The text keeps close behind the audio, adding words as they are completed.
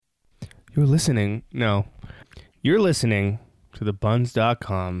You're listening to the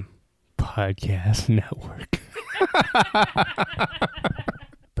Buns.com podcast network.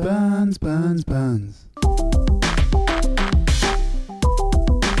 Buns, buns, buns.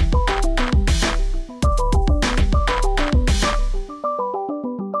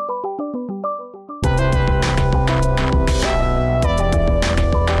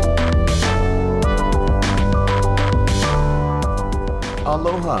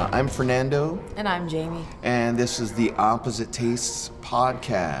 Aloha, I'm Fernando. And I'm Jamie. And this is the Opposite Tastes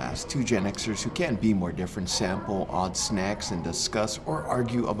podcast. Two Gen Xers who can't be more different sample odd snacks and discuss or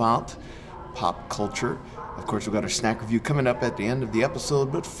argue about pop culture. Of course, we've got our snack review coming up at the end of the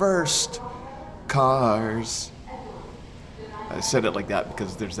episode, but first, Cars. I said it like that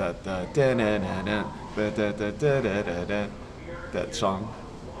because there's that that song.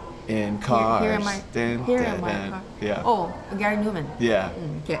 In Cars. Here am I car. Yeah. Oh, Gary Newman. Yeah.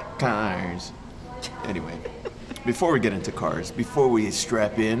 Okay. Cars. Anyway, before we get into Cars, before we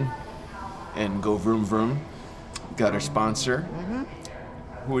strap in and go vroom vroom, got our sponsor. Mm-hmm.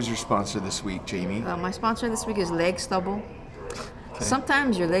 Who is your sponsor this week, Jamie? My sponsor this week is Leg Stubble. Okay.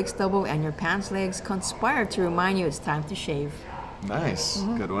 Sometimes your leg stubble and your pants legs conspire to remind you it's time to shave. Nice.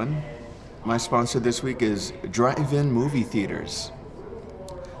 Mm-hmm. Good one. My sponsor this week is Drive-In Movie Theaters.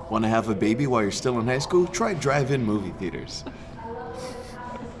 Want to have a baby while you're still in high school? Try drive-in movie theaters.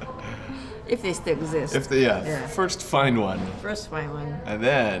 If they still exist. Yeah. First find one. And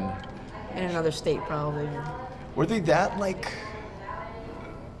then... in another state, probably. Were they that, like...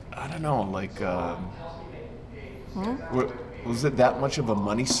 I don't know, like... Was it that much of a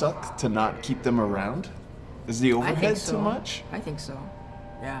money suck to not keep them around? Is the overhead too much? I think so.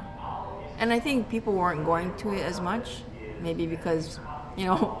 Yeah. And I think people weren't going to it as much. Maybe because... You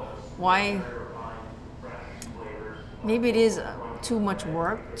know, why? Maybe it is too much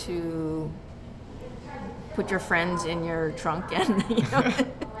work to put your friends in your trunk and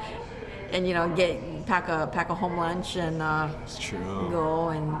pack a home lunch and it's true. Go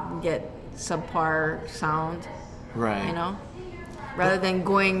and get subpar sound. Right. You know, rather than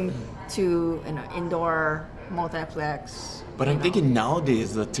going to an indoor multiplex. But I'm thinking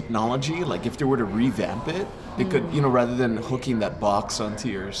nowadays the technology, like if they were to revamp it, they could, rather than hooking that box onto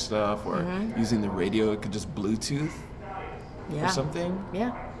your stuff or using the radio, it could just Bluetooth or something.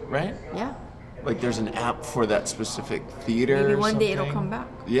 Yeah. Right? Yeah. Like there's an app for that specific theater. Maybe one something. day it'll come back.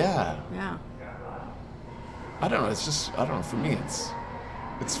 Yeah. Yeah. I don't know. For me,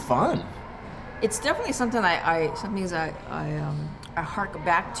 it's fun. It's definitely something I hark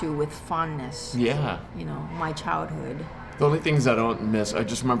back to with fondness. Yeah. You know, my childhood. The only things I don't miss, I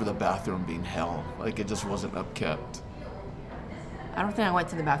just remember the bathroom being hell. Like it just wasn't upkept. I don't think I went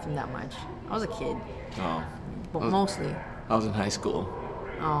to the bathroom that much. I was a kid. Oh. But mostly. I was in high school.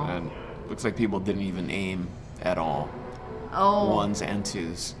 Oh. And looks like people didn't even aim at all. Oh. Ones and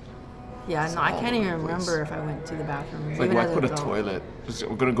twos. Yeah, no, I can't even remember if I went to the bathroom. Like, why put a toilet?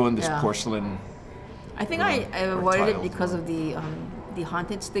 We're going to go in this porcelain... I think I avoided it because of the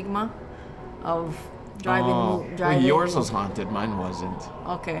haunted stigma of driving. Well, yours was haunted. Mine wasn't.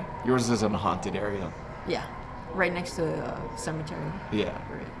 Okay. Yours is in a haunted area. Yeah, right next to a cemetery. Yeah.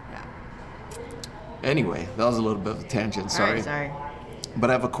 Right. Yeah. Anyway, that was a little bit of a tangent. Sorry. All right, sorry. But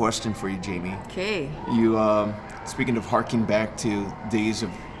I have a question for you, Jamie. Okay. You, speaking of harking back to days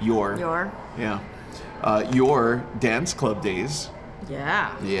of your dance club days.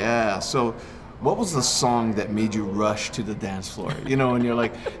 Yeah. Yeah. So, what was the song that made you rush to the dance floor? You know, and you're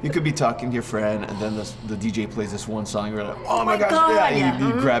like, you could be talking to your friend, and then the DJ plays this one song, you're like, oh my gosh, yeah.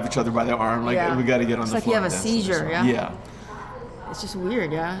 You grab each other by the arm, like, we got to get on the floor. It's like you have a seizure, yeah? Yeah. It's just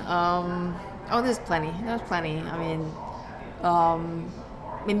weird, yeah. There's plenty. There's plenty. I mean,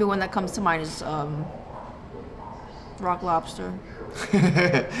 maybe one that comes to mind is Rock Lobster.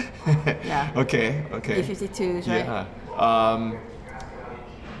 Yeah. Okay. B-52s, right? Yeah.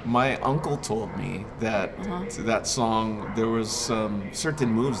 My uncle told me that to that song there was some certain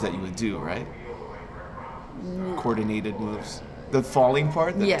moves that you would do, right? Coordinated moves. The falling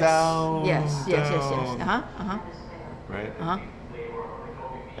part, the down. Yes. Right.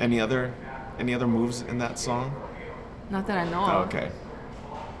 Any other moves in that song? Not that I know of. Okay.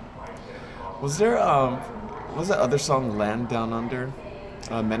 Was there was that other song Land Down Under?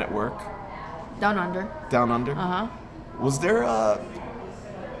 Men at Work? Down Under. Down Under? Was there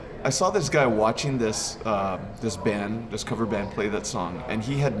I saw this guy watching this cover band play that song, and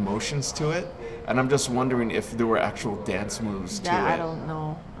he had motions to it, and I'm just wondering if there were actual dance moves to it. I don't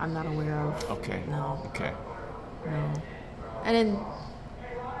know. I'm not aware of. Okay. No. Okay. No. And then,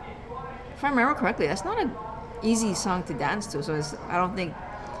 if I remember correctly, that's not an easy song to dance to, so I don't think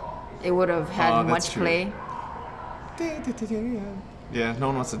it would have had Oh, that's much true. play. Yeah, no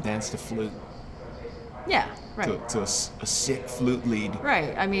one wants to dance to flute. Yeah, right. To a sick flute lead.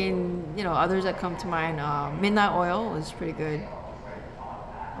 Right. I mean, others that come to mind, Midnight Oil was pretty good.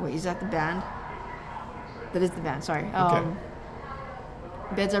 Wait, is that the band? That is the band, sorry.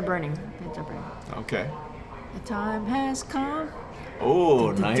 Beds Are Burning. Beds Are Burning. Okay. The time has come.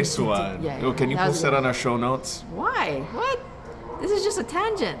 Oh, nice one. Yeah, Oh, can you that was post that good. on our show notes? Why? What? This is just a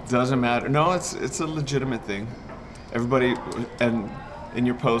tangent. Doesn't matter. No, it's a legitimate thing. Everybody, and in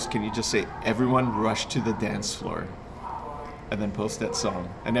your post, can you just say, everyone rush to the dance floor? And then post that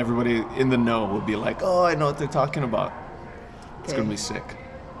song. And everybody in the know will be like, oh, I know what they're talking about. It's going to be sick.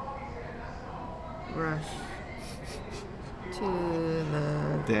 Rush to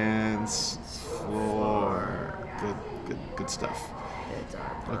the Dance floor. Good stuff. Beds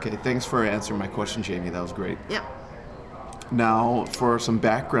Are Burning. Okay, thanks for answering my question, Jamie. That was great. Yep. Now, for some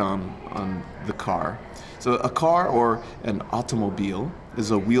background on the car. So, a car or an automobile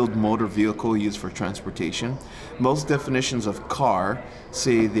is a wheeled motor vehicle used for transportation. Most definitions of car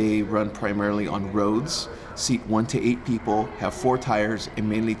say they run primarily on roads, seat 1 to 8 people, have 4 tires, and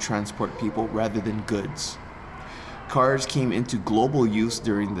mainly transport people rather than goods. Cars came into global use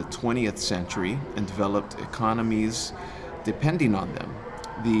during the 20th century and developed economies depending on them.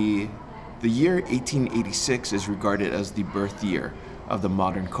 The year 1886 is regarded as the birth year of the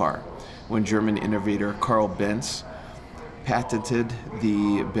modern car, when German innovator Karl Benz patented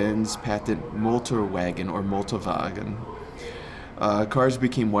the Benz patent Motorwagen or Motorwagen. Cars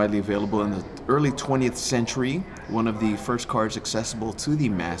became widely available in the early 20th century. One of the first cars accessible to the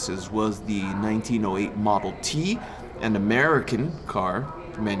masses was the 1908 Model T, an American car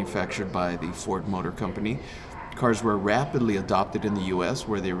manufactured by the Ford Motor Company. Cars were rapidly adopted in the US,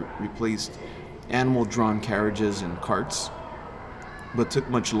 where they replaced animal-drawn carriages and carts, but took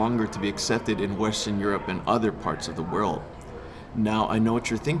much longer to be accepted in Western Europe and other parts of the world. Now, I know what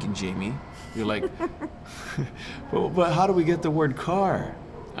you're thinking, Jamie. You're like, but how do we get the word car?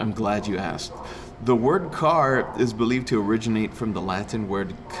 I'm glad you asked. The word car is believed to originate from the Latin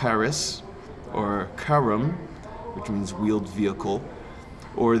word carus, or carum, which means wheeled vehicle,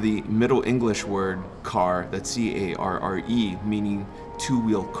 or the Middle English word car, that's C-A-R-R-E, meaning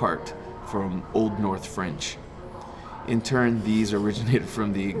two-wheel cart, from Old North French. In turn, these originated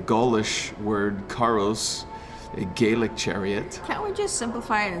from the Gaulish word carros, a Gaelic chariot. Can't we just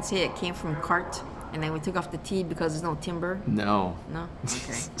simplify it and say it came from cart, and then we took off the T because there's no timber? No. No?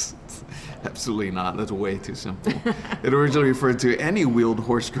 Okay. Absolutely not. That's way too simple. It originally referred to any wheeled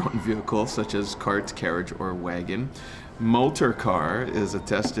horse-drawn vehicle, such as cart, carriage, or wagon. Motor car is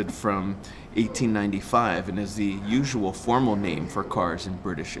attested from 1895 and is the usual formal name for cars in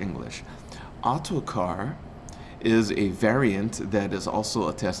British English. Autocar is a variant that is also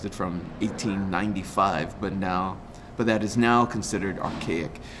attested from 1895, but that is now considered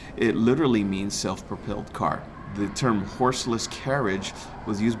archaic. It literally means self-propelled car. The term horseless carriage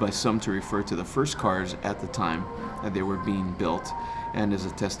was used by some to refer to the first cars at the time that they were being built, and is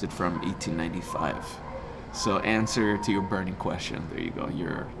attested from 1895. So, answer to your burning question. There you go.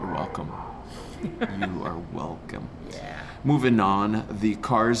 You're welcome. You are welcome. Yeah. Moving on, the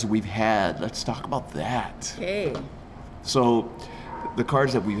cars we've had. Let's talk about that. Okay. So, the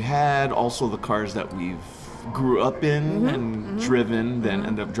cars that we've had, also the cars that we've grew up in and driven, then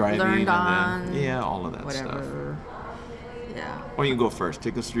end up driving, Learned and on. then all of that stuff. Whatever. Yeah. Why don't you go first?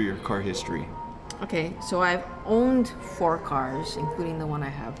 Take us through your car history. Okay, so I've owned 4 cars, including the one I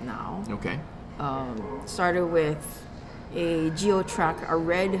have now. Okay. Started with a Geo-Tracker, a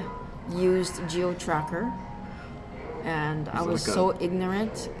red used Geo-Tracker. And I it was like a- so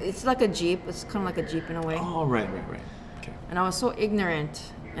ignorant. It's like a Jeep. It's kind of like a Jeep in a way. Oh, right. Okay. And I was so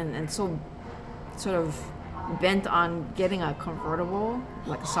ignorant and so sort of bent on getting a convertible,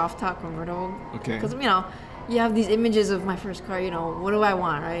 like a soft top convertible. Okay. Because, you have these images of my first car, what do I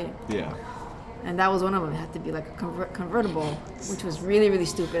want, right? Yeah. And that was one of them. It had to be like a convertible, which was really, really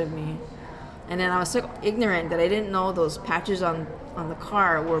stupid of me. And then I was so ignorant that I didn't know those patches on the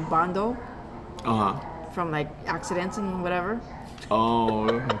car were Bondo Uh-huh. from like accidents and whatever. Oh,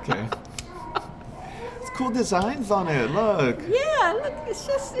 okay. It's cool designs on it. Look. Yeah, look, it's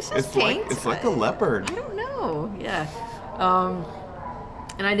just paint. It's like a leopard. I don't know. Yeah.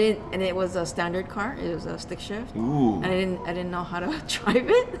 And it was a standard car. It was a stick shift. Ooh. And I didn't know how to drive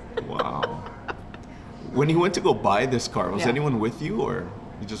it. Wow. When you went to go buy this car, was Yeah. anyone with you, or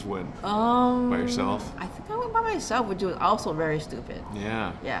you just went by yourself? I think I went by myself, which was also very stupid.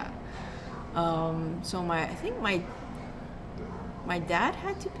 Yeah. Yeah. So I think my dad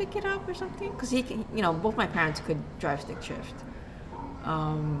had to pick it up or something because both my parents could drive stick shift.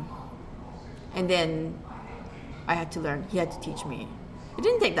 And then I had to learn. He had to teach me. It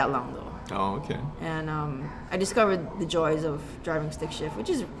didn't take that long, though. Oh, okay. And I discovered the joys of driving stick shift, which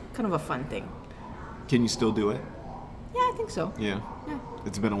is kind of a fun thing. Can you still do it? Yeah, I think so. Yeah. Yeah.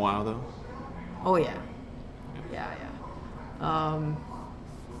 It's been a while, though. Oh, yeah. Yeah.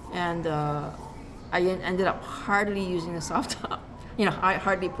 And I ended up hardly using the soft top.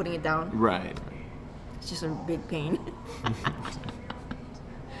 Hardly putting it down. Right. It's just a big pain.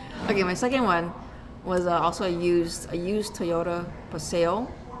 Okay, my second one was also a used Toyota Paseo.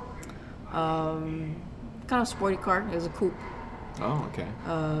 Kind of sporty car. It was a coupe. Oh, okay.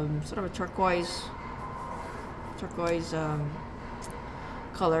 Sort of a turquoise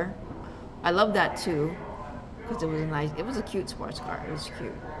color. I love that too because it was nice. It was a cute sports car. It was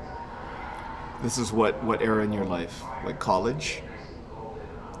cute. This is what era in your life? Like college?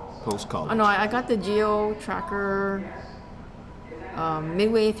 Post-college? Oh no, I got the Geo Tracker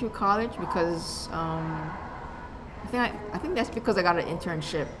midway through college because I think that's because I got an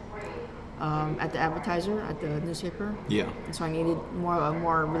internship at the Advertiser at the newspaper. Yeah. And so I needed a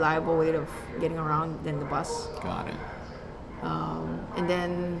more reliable way of getting around than the bus. Got it. And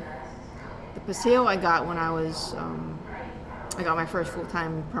then the Paseo I got when I was I got my first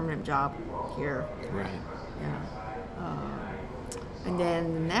full-time permanent job here. Right. Yeah. And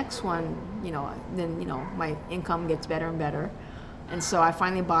then the next one, my income gets better and better. And so I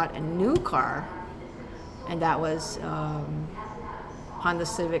finally bought a new car, and that was Honda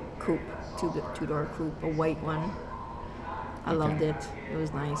Civic Coupe, two-door coupe, a white one. I loved it. It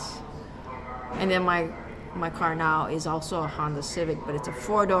was nice. And then my car now is also a Honda Civic, but it's a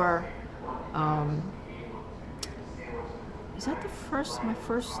four-door. Is that my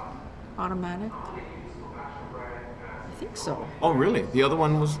first automatic? I think so. Oh, really? The other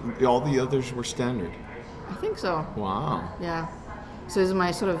one was, all the others were standard. I think so. Wow. Yeah. So this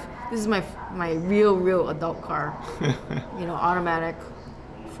is my real adult car. Automatic,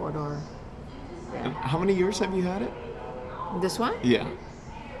 four-door. And how many years have you had it? This one? Yeah.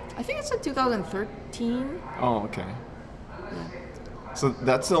 I think it's a 2013. Oh, okay. Yeah. So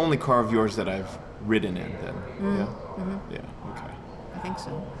that's the only car of yours that I've ridden in then? Yeah? Mm-hmm. Yeah, okay. I think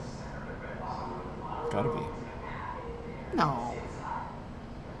so. Gotta be. No.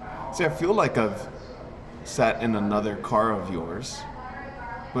 See, I feel like I've sat in another car of yours,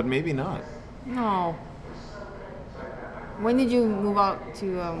 but maybe not. No. When did you move out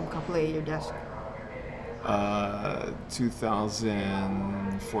to Kapolei, your desk?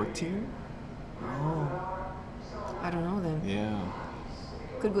 2014? Oh. I don't know then. Yeah.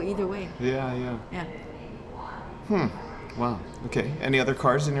 Could go either way. Yeah. Yeah. Wow. Okay. Any other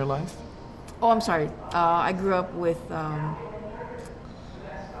cars in your life? Oh, I'm sorry. I grew up with. I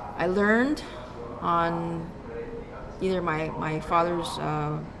learned on either my father's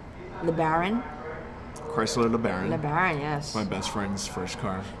LeBaron. Chrysler LeBaron. LeBaron, yes. My best friend's first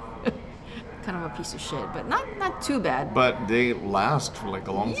car. Kind of a piece of shit, but not too bad. But they last for like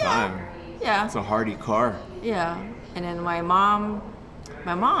a long time. Yeah. It's a hardy car. Yeah. And then my mom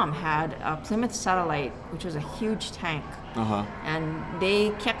had a Plymouth Satellite, which was a huge tank. Uh-huh. And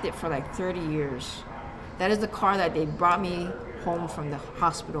they kept it for like 30 years. That is the car that they brought me home from the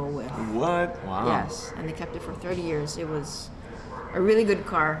hospital with. What? Wow. Yes, and they kept it for 30 years. It was a really good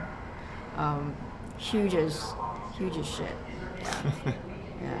car. Huge as shit.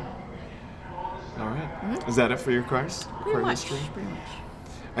 Yeah. All right. Mm-hmm. Is that it for your cars? Pretty Car much. history? Pretty much.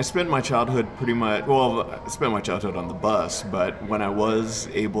 I spent my childhood I spent my childhood on the bus, but when I was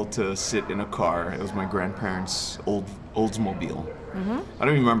able to sit in a car, it was my grandparents' Oldsmobile. Mm-hmm. I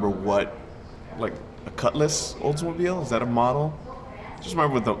don't even remember what, like a Cutlass Oldsmobile? Is that a model? Just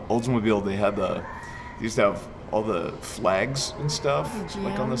remember with the Oldsmobile, they used to have all the flags and stuff,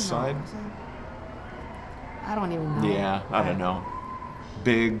 like on the side. I don't even know. Yeah, I don't know.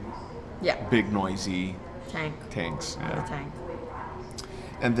 Big noisy tanks. The Yeah. tank.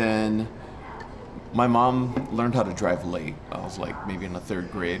 And then my mom learned how to drive late. I was like maybe in the third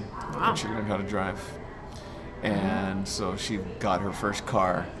grade when she learned how to drive. And so she got her first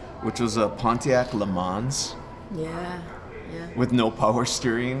car, which was a Pontiac Le Mans. Yeah. With no power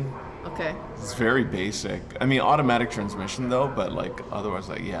steering. Okay. It's very basic. I mean, automatic transmission though, but like otherwise,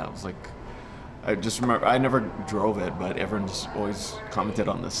 like it was like. I just remember I never drove it, but everyone just always commented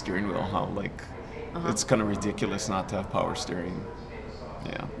on the steering wheel how like it's kind of ridiculous not to have power steering.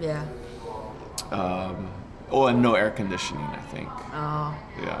 Yeah. Yeah. And no air conditioning, I think. Oh.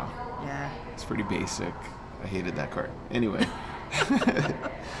 Yeah. Yeah. It's pretty basic. I hated that car. Anyway.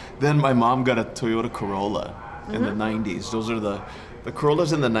 Then my mom got a Toyota Corolla in the 90s. Those are the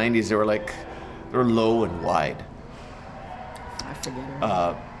Corollas in the 90s. They were low and wide. I figured.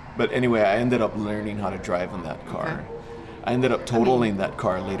 But anyway, I ended up learning how to drive in that car. Okay. I ended up totaling that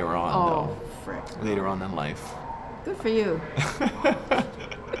car later on, Oh, frick. though. Later on in life. Good for you.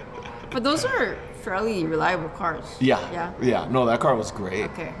 But those are fairly reliable cars. Yeah. Yeah. No, that car was great.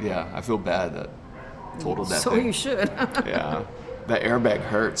 Okay. Yeah. I feel bad that totaled that So thing. you should. Yeah. That airbag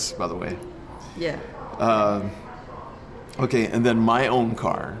hurts, by the way. Yeah. Okay, and then my own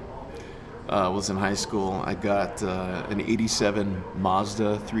car was in high school. I got an 87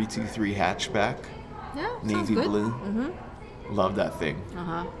 Mazda 323 hatchback, Yeah. Sounds navy good. blue. Love that thing.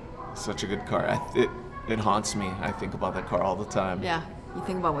 Uh-huh. Such a good car. It haunts me. I think about that car all the time. Yeah. You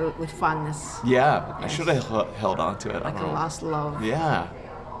think about it with fondness. Yeah, I Yes. should have held on to it. I Like don't a know. lost love. Yeah.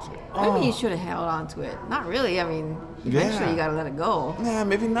 Maybe you should have held on to it. Not really. I mean, eventually Yeah. you gotta let it go. Nah,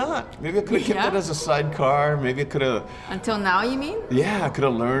 maybe not. Maybe I could have kept Yeah. it as a sidecar. Maybe I could have. Until now, you mean? Yeah, I could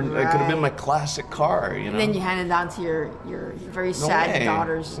have learned. It could have been my Right. classic car. You know. And then you hand it down to your very No sad way.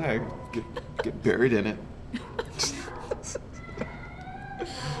 daughters. Yeah, get buried in it.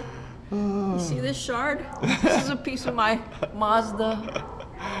 You see this shard? This is a piece of my Mazda.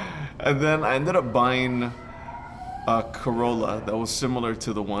 And then I ended up buying a Corolla that was similar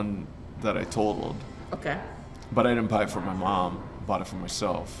to the one that I totaled, Okay. but I didn't buy it for my mom. Bought it for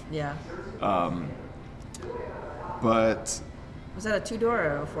myself. Yeah. But Was that a 2-door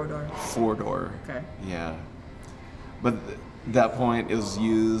or a 4-door? 4-door. Okay. Yeah. But that point it was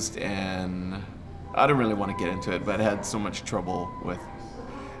used, and I didn't really want to get into it, but I had so much trouble with.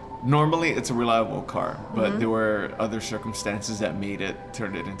 Normally, it's a reliable car, but there were other circumstances that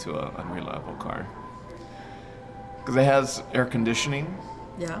turned it into an unreliable car. Because it has air conditioning,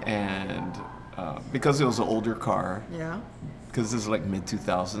 Yeah. and because it was an older car, Yeah. because this is like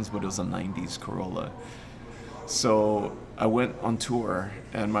mid-2000s, but it was a 90s Corolla. So I went on tour,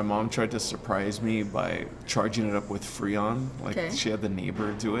 and my mom tried to surprise me by charging it up with Freon. Like Okay. she had the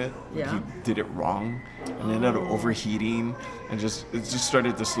neighbor do it. But Yeah. he did it wrong, and ended up overheating, and it just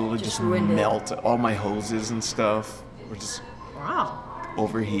started to slowly Just just ruined it. melt. All my hoses and stuff were just Wow.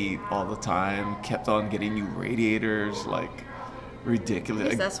 overheat all the time. Kept on getting new radiators, like I ridiculous.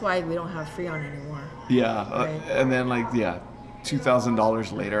 guess that's why we don't have Freon anymore. Yeah, Right. and then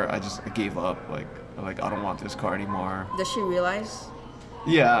 $2,000 later, I gave up. Like I don't want this car anymore. Does she realize?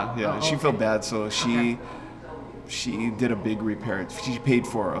 Yeah. Oh, She okay. felt bad, so she did a big repair. She paid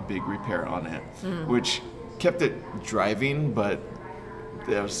for a big repair on it, which kept it driving, but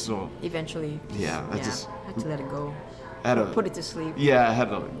there was so Eventually. Yeah, I Yeah. just- Had to let it go. I had a Put it to sleep. yeah, I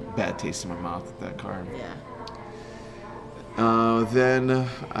had a bad taste in my mouth with that car. Yeah. Then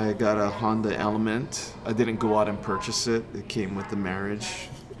I got a Honda Element. I didn't go out and purchase it. It came with the marriage.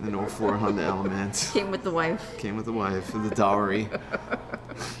 An 04 Honda Element. Came with the wife. Came with the wife, the dowry,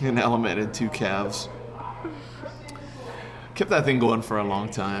 an Element and 2 calves. Kept that thing going for a long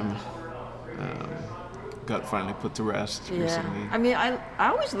time. Got finally put to rest recently. Yeah. I mean, I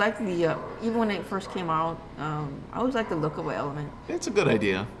always liked the even when it first came out. I always liked the look of an Element. It's a good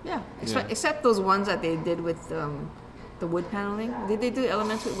idea. Yeah. Yeah. Except those ones that they did with the wood paneling. Did they do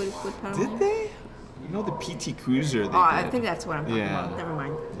Elements with wood paneling? Did they? You know the PT Cruiser they Oh, I did. think that's what I'm talking Yeah. about. Never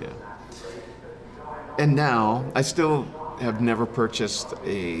mind. Yeah. And now, I still have never purchased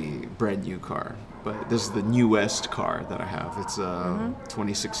a brand new car, but this is the newest car that I have. It's a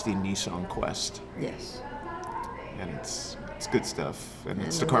 2016 Nissan Quest, Yes. and it's good stuff. And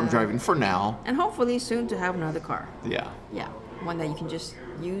it's the car I'm driving for now. And hopefully soon to have another car. Yeah. Yeah. One that you can just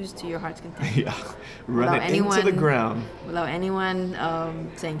use to your heart's content. Yeah. Run Without it into the anyone- ground. Without anyone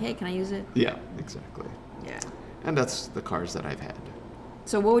saying, hey, can I use it? Yeah, exactly. Yeah. And that's the cars that I've had.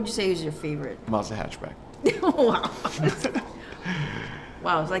 So what would you say is your favorite? Mazda hatchback. Wow.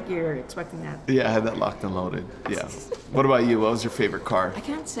 Wow, it's like you're expecting that. Yeah, I had that locked and loaded. Yeah. What about you? What was your favorite car? I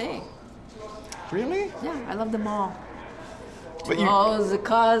can't say. Really? Yeah, I love them all. But you, All the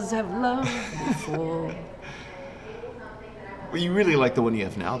cars have loved before. well, you really like the one you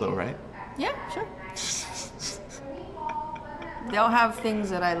have now, though, right? Yeah, sure. They all have things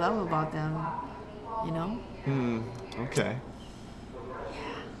that I love about them, you know? Okay.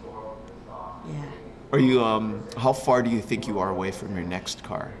 Yeah. Are you, how far do you think you are away from your next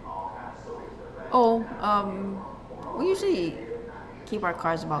car? Oh, we usually keep our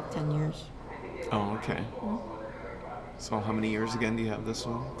cars about 10 years. Oh, okay. So how many years again do you have this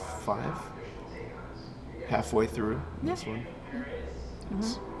one? 5? Halfway through this one?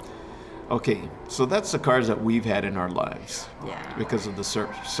 Yes. Okay, so that's the cars that we've had in our lives. Yeah. Because of the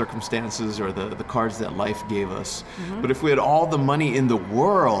circumstances or the cars that life gave us. But if we had all the money in the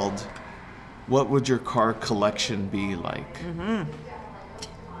world, what would your car collection be like?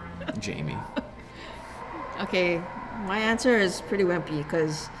 Jamie. Okay, my answer is pretty wimpy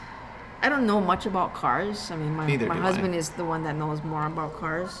because I don't know much about cars. I mean, Neither my do husband I. is the one that knows more about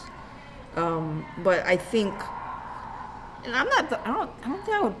cars. But I think, and I don't think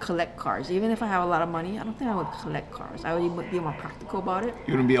I would collect cars. Even if I have a lot of money, I don't think I would collect cars. I would be more practical about it.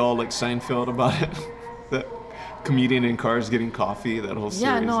 You wouldn't be all like Seinfeld about it? That comedian in cars getting coffee, that whole series.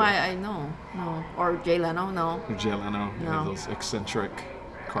 Yeah, no, I know. No. Or Jay Leno, no. Jay Leno, you know, No. those eccentric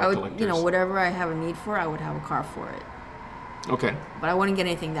car I would, collectors. whatever I have a need for, I would have a car for it. Okay. But I wouldn't get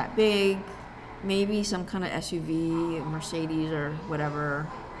anything that big. Maybe some kind of SUV, Mercedes or whatever.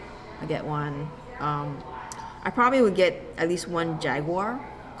 I get one. I probably would get at least one Jaguar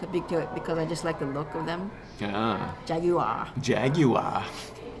because I just like the look of them. Yeah. Jaguar. Jaguar.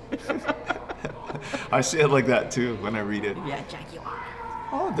 I say it like that too when I read it. Yeah, Jaguar.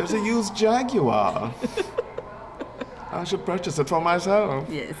 Oh, there's a used Jaguar. I should purchase it for myself.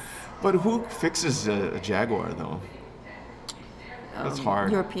 Yes. But who fixes a Jaguar though? That's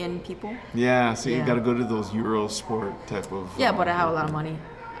hard. European people. Yeah, so you Yeah. got to go to those Euro Sport type of. Yeah, but I have a lot of money.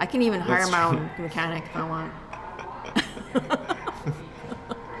 I can even hire That's my true. own mechanic if I want.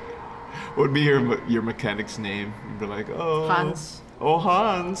 What would be your mechanic's name? You'd be like, oh. Hans. Oh,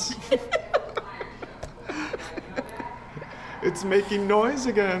 Hans. It's making noise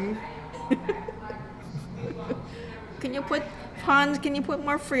again. Hans, can you put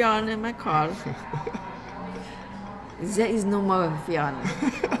more Freon in my car? There is no more Freon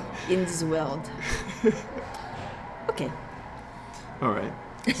in this world. Okay. All right.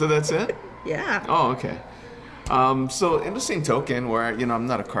 So that's it? Yeah. Oh, okay. So in the same token, where I'm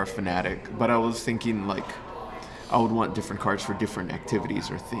not a car fanatic, but I was thinking like I would want different cars for different activities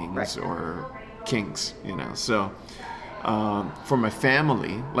or things Right. or kinks, So for my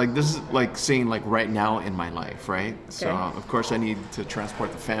family, like this is like saying like right now in my life, right? So Okay. of course I need to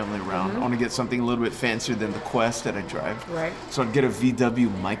transport the family around. I want to get something a little bit fancier than the Quest that I drive. Right. So I'd get a VW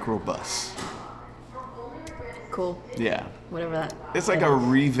microbus. Cool. Yeah. Whatever that. It's like a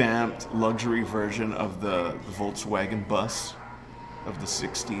revamped luxury version of the Volkswagen bus of the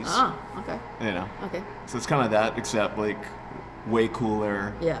 60s. Ah, okay. Okay. Okay. So it's kind of that, except like way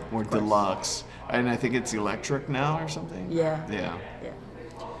cooler, Yeah, more of course. deluxe. And I think it's electric now or something. Yeah. Yeah. Yeah.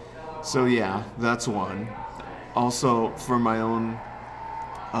 So yeah, that's one. Also, for my own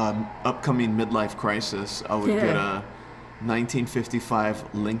upcoming midlife crisis, I would Yeah. get a 1955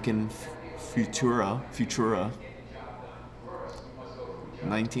 Lincoln Futura.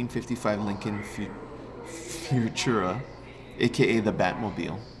 1955 Lincoln Futura, aka the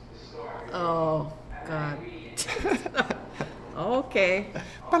Batmobile. Oh, God. Okay.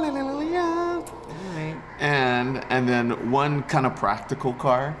 All right. And then one kind of practical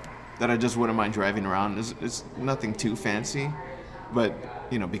car that I just wouldn't mind driving around is nothing too fancy, but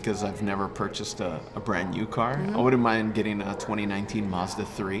because I've never purchased a brand new car, I wouldn't mind getting a 2019 Mazda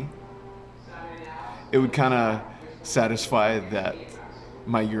 3. It would kind of satisfy that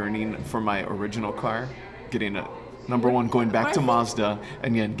my yearning for my original car, getting a number one, going back to Mazda,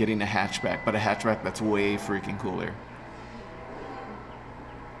 and then getting a hatchback, but a hatchback that's way freaking cooler.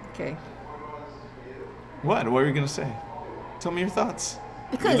 Okay. What were you gonna say? Tell me your thoughts.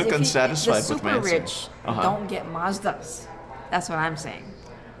 Because you look if unsatisfied the with my super answer. rich Uh-huh. don't get Mazdas. That's what I'm saying.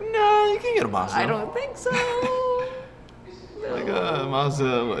 No, you can get a Mazda. I don't think so. Like a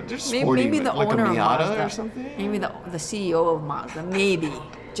Mazda, what? Just sporty, Maybe the like owner a of Miata Mazda. or something. Maybe the CEO of Mazda. Maybe.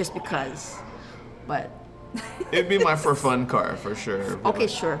 Just because. But. It'd be my for fun car for sure. but- Okay,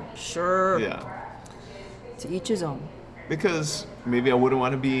 sure. Yeah, To each his own. because maybe I wouldn't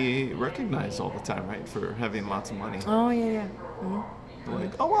want to be recognized all the time, right? For having lots of money. Oh, yeah.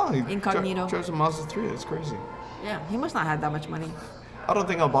 Like, oh wow, he Incognito. drives a Mazda 3. That's crazy. Yeah, he must not have that much money. I don't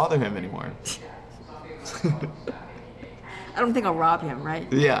think I'll bother him anymore. I don't think I'll rob him,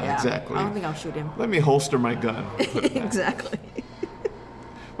 right? Yeah, exactly. I don't think I'll shoot him. Let me holster my gun. Exactly.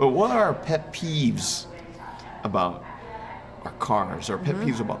 But what are our pet peeves about our cars? Our pet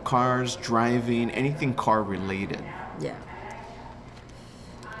peeves about cars, driving, anything car related. Yeah.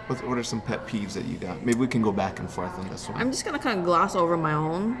 What are some pet peeves that you got? Maybe we can go back and forth on this one. I'm just gonna kind of gloss over my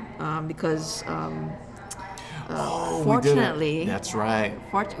own because Oh, we did it. fortunately, That's right.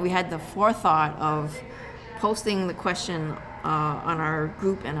 we had the forethought of posting the question on our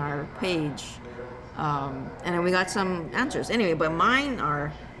group and our page, and then we got some answers. Anyway, but mine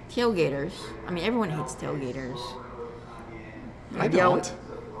are tailgaters. I mean, everyone hates tailgaters. I Yeah, don't.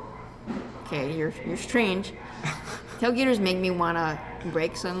 Okay, you're strange. Tailgaters make me wanna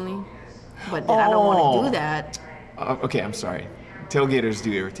brake suddenly, but then I don't want to Oh. do that. Okay, I'm sorry. Tailgaters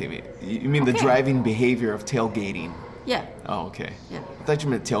do irritate me. You mean the Okay. driving behavior of tailgating? Yeah, Oh, okay. Yeah. I thought you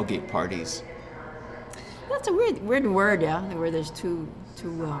meant tailgate parties. that's a weird word. Yeah, where there's two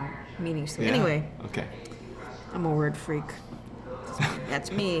meanings to it. Yeah. Anyway, Okay. I'm a word freak.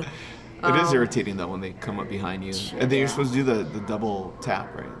 That's me. It is irritating though when they come up behind you, and then you're supposed to do the double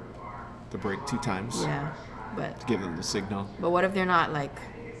tap, right? The brake 2 times Yeah, but to give them the signal. what if they're not like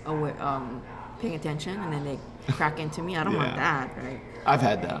paying attention and then they crack into me? I don't want Yeah. that, right? I've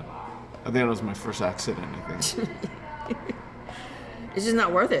had that. I think that was my first accident. I think. It's just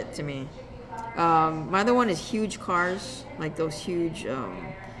not worth it to me. My other one is huge cars, like those huge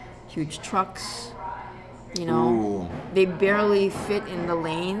trucks. You know, Ooh. they barely fit in the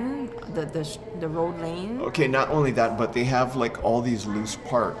lane, the road lane. Okay, not only that, but they have like all these loose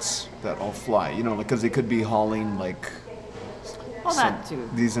parts that all fly. You know, because they could be hauling like All that too.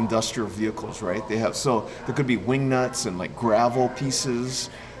 these industrial vehicles, right? They have there could be wing nuts and like gravel pieces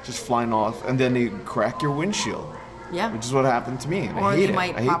just flying off, and then they crack your windshield. Yeah. Which is what happened to me. And Or I hate they it.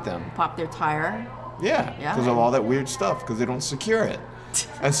 might I hate them. pop their tire. Yeah, Yeah. because of all that weird stuff, because they don't secure it.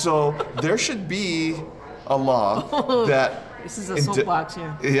 And so there should be a law that This is a soapbox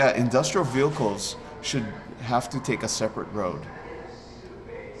here. yeah, industrial vehicles should have to take a separate road.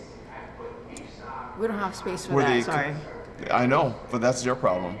 We don't have space for Where that. they- Sorry. I know, but that's their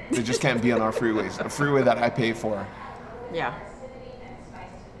problem. They just can't be on our freeways, a freeway that I pay for. Yeah.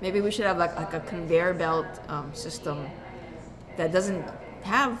 Maybe we should have like a conveyor belt system that doesn't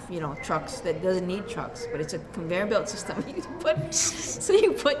have trucks, that doesn't need trucks, but it's a conveyor belt system.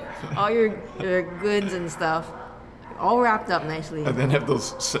 You put all your goods and stuff all wrapped up nicely. And then have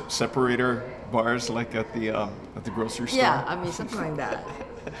those separator bars like at the grocery store. Yeah, I mean something like that.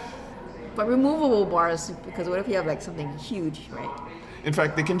 But removable bars, because what if you have like something huge, right? In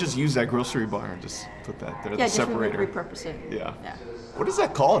fact, they can just use that grocery bar and just put that there, Yeah, the just separator. repurpose it. Yeah. Yeah. What is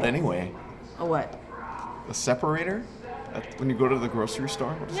that called anyway? Or what? A separator? When you go to the grocery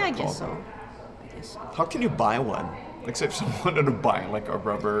store? What is Yeah, I that guess called? so. I guess so. How can you buy one? Except if someone wanted to buy like a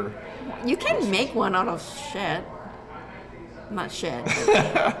rubber. You can make one out of shed. Not shed,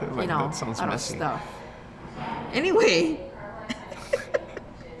 but, Like, that sounds out messy. of stuff. Anyway,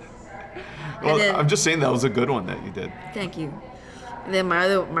 Well, then- I'm just saying that was a good one that you did. thank you. And then my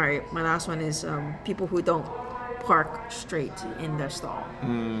last one is people who don't park straight in their stall.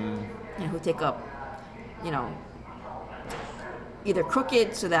 And who take up, either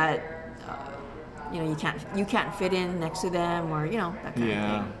crooked so that you can't fit in next to them, or that kind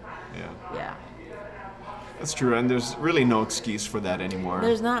Yeah. of thing. Yeah. Yeah. That's true, and there's really no excuse for that anymore. There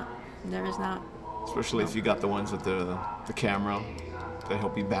is not. Especially if you got the ones with the camera that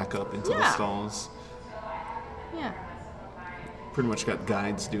help you back up into the Yeah. stalls. Yeah. Pretty much got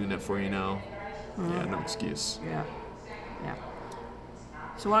guides doing it for you now. Yeah, no excuse. Yeah. Yeah.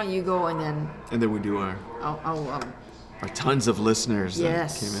 So why don't you go, and then And then we do our tons of listeners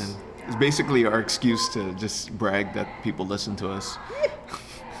Yes. that came in. It's basically our excuse to just brag that people listen to us.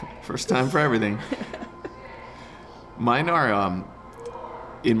 First time for everything. Mine are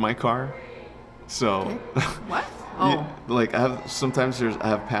in my car. So what? Oh. like I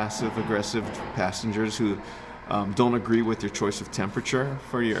have passive aggressive passengers who don't agree with your choice of temperature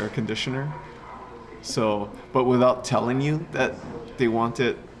for your air conditioner. So, but without telling you that they want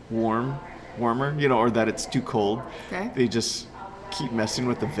it warmer, or that it's too cold, Okay. they just keep messing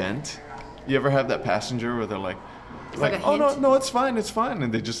with the vent. You ever have that passenger where they're like like a oh hint? no, it's fine,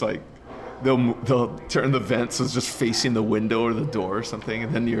 and they just like they'll turn the vent so it's just facing the window or the door or something,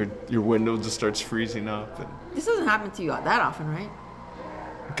 and then your window just starts freezing up. And This doesn't happen to you that often, right?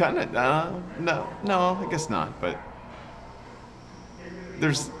 kind of no, I guess not, but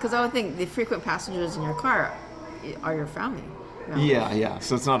there's Because I would think the frequent passengers in your car are your family. members. yeah,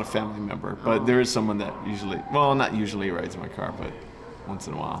 so it's not a family member, but there is someone that not usually rides my car, but once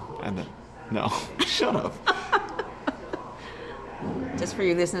in a while. And then no. Shut up. Just for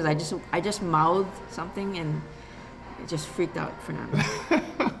you listeners, I just mouthed something and it just freaked out Fernando.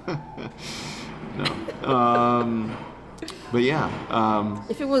 But yeah,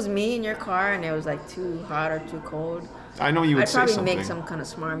 If it was me in your car and it was like too hot or too cold, I know you would I'd say probably something. make some kind of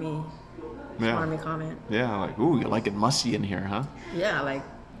smarmy yeah. comment. Yeah, like, ooh, you like it musty in here, huh? Yeah, like,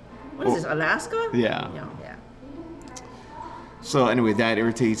 what is this, Alaska? Yeah. Yeah. So anyway, that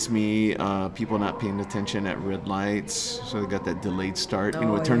irritates me. People not paying attention at red lights. So they got that delayed start.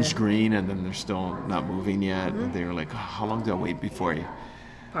 Oh, it turns yeah. green and then they're still not moving yet. And they're like, oh, how long do I wait before you?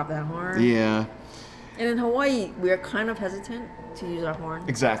 Pop that horn. Yeah, And in Hawaii, we're kind of hesitant to use our horn.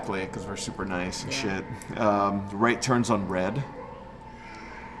 exactly, because we're super nice and Yeah. shit. Right turns on red.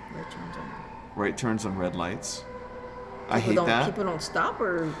 We're changing. Right turns on red lights. I hate People that. People don't stop,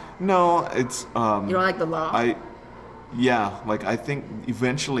 or No, it's you don't like the law? I think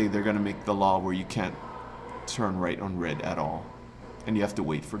eventually they're gonna make the law where you can't turn right on red at all. and you have to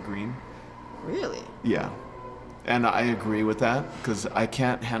wait for green. Really? Yeah. And I agree with that because I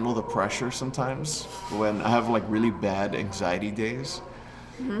can't handle the pressure sometimes when I have like really bad anxiety days.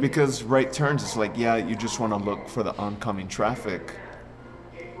 Because right turns, it's like, yeah, you just want to look for the oncoming traffic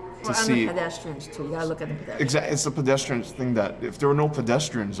to Well, see. and the pedestrians too. You gotta look at the pedestrians. Exactly, it's the pedestrians thing that if there were no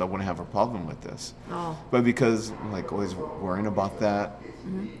pedestrians, I wouldn't have a problem with this. Oh, But because I'm like always worrying about that,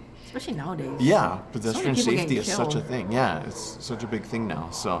 especially nowadays. yeah, pedestrian people safety getting is such a killed. thing. Yeah, it's such a big thing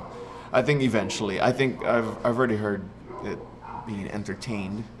now. So, I think eventually, I think I've already heard it being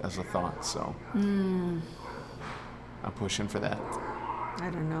entertained as a thought. So, I'm pushing for that. I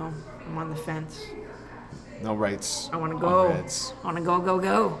don't know. I'm on the fence. No rights. I want to on go. reds. I want to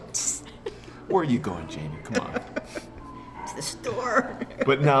go. Where are you going, Jamie? Come on. To the store.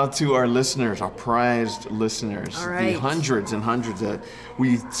 But now to our listeners, our prized listeners, All right. the hundreds and hundreds that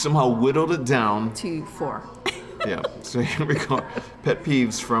we somehow whittled it down. 2, 4. Yeah. So here we go. Pet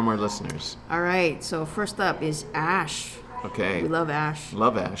peeves from our listeners. All right. So first up is Ash. Okay. We love Ash.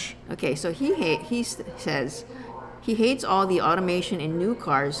 Love Ash. Okay, so he says he hates all the automation in new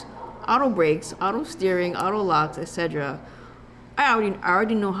cars, auto brakes, auto steering, auto locks, etc. I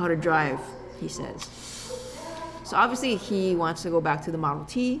already know how to drive, he says. So obviously he wants to go back to the Model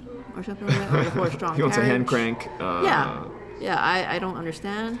T or something like that, or the horse-strong He wants a hand carriage. crank. Yeah, I don't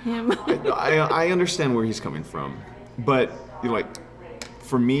understand him. I understand where he's coming from, but like,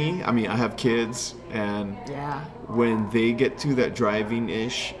 for me, I mean, I have kids, and Yeah. when they get to that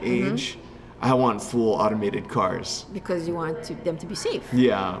driving-ish age, I want full automated cars. Because you want them to be safe.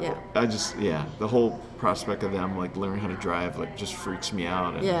 Yeah. Yeah. The whole prospect of them like learning how to drive like just freaks me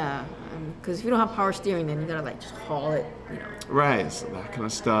out. And, Yeah, because if you don't have power steering, then you gotta like just haul it, you know. Right. So that kind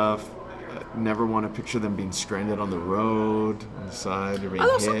of stuff. Never want to picture them being stranded on the road, on the side, or being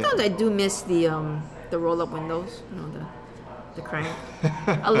Although hit. sometimes I do miss the roll-up windows, you know, the crank,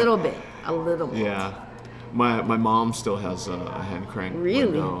 a little bit. Yeah. My mom still has a hand crank Really?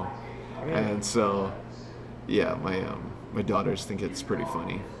 window. And so, yeah, my daughters think it's pretty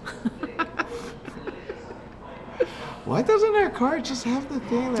funny. Why doesn't our car just have the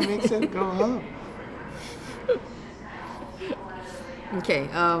thing that makes it go up? Okay,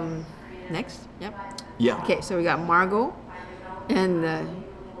 next. Yep. Yeah. Okay, so we got Margot, and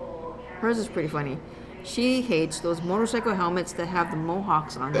hers is pretty funny. She hates those motorcycle helmets that have the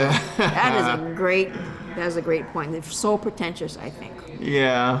mohawks on them. That is a great point. They're so pretentious, I think.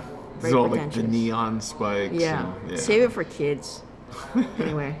 Yeah. Very It's all like the pretentious. neon spikes. Yeah. and- Save it for kids.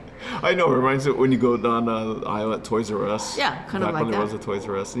 Anyway. I know. It reminds me when you go down the aisle at Toys R Us. Yeah, kind of Back like when there that. was a Toys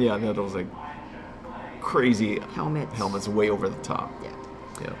R Us. Yeah, that was like crazy Helmets. way over the top. Yeah.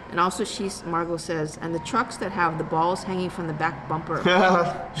 Yeah. And also, Margot says, and the trucks that have the balls hanging from the back bumper.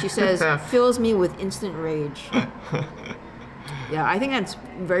 She says, fills me with instant rage. Yeah, I think that's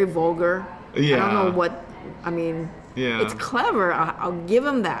very vulgar. I Yeah. don't know what, I mean, Yeah. it's clever. I'll give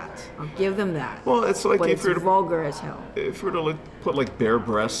them that. Well, it's like But if it's you were to vulgar as hell. put like bare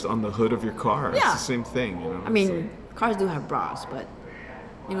breast on the hood of your car. It's Yeah. the same thing, you know. I mean, cars do have bras, but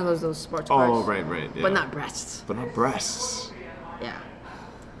you know those sports cars. Oh, right. Yeah. But not breasts. But not breasts. Yeah.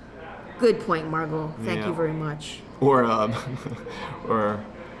 Good point, Margot. Thank Yeah. you very much. Or or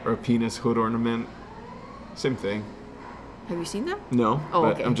a penis hood ornament. Same thing. Have you seen that? No. Oh,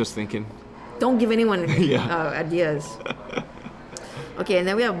 but okay. I'm just thinking. Don't give anyone Yeah. ideas. Okay, and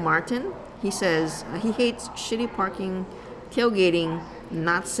then we have Martin. He says he hates shitty parking, tailgating,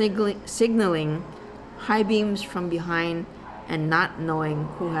 not signaling, high beams from behind, and not knowing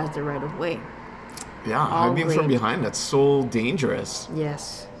who has the right of way. Yeah, All high beam great. from behind. That's so dangerous.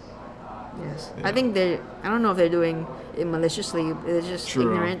 Yes. Yeah. I think I don't know if they're doing it maliciously. They're just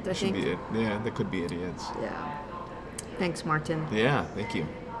True. ignorant, I Should think. be it. Yeah, they could be idiots. Yeah. Thanks, Martin. Yeah, thank you.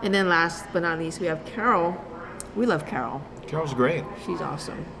 And then last but not least, we have Carol. We love Carol. Carol's great. She's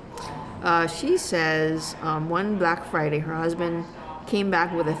awesome. She says one Black Friday, her husband came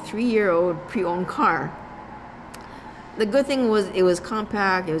back with a 3-year-old pre-owned car. The good thing was it was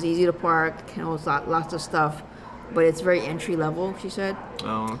compact, it was easy to park, you know, it was lots of stuff, but it's very entry level, she said.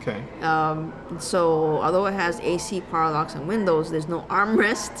 Oh, okay. So although it has AC, power locks, and windows, there's no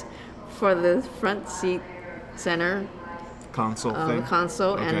armrest for the front seat center Console thing.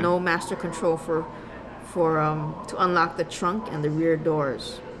 console, Okay. and no master control for to unlock the trunk and the rear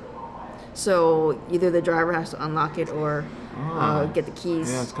doors. So either the driver has to unlock it or get the keys.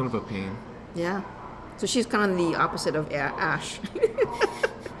 Yeah, it's kind of a pain. Yeah. So she's kind of the opposite of Ash.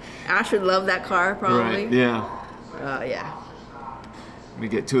 Ash would love that car, probably. Right. Yeah. Yeah. We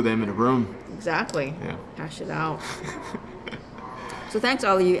get two of them in a room. Exactly. Yeah. Hash it out. So thanks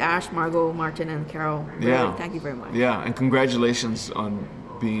all of you, Ash, Margot, Martin, and Carol. Really, Yeah. thank you very much. Yeah, and congratulations on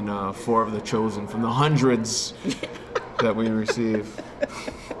being 4 of the chosen from the hundreds that we receive.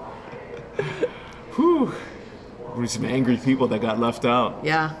 Whew. We're some angry people that got left out.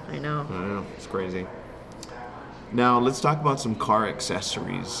 Yeah, I know. I know, it's crazy. Now, let's talk about some car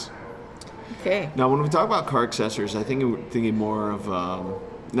accessories. Okay. Now, when we talk about car accessories, I think we're thinking more of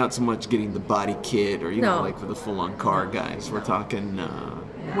not so much getting the body kit or, No. like for the full-on car guys. We're talking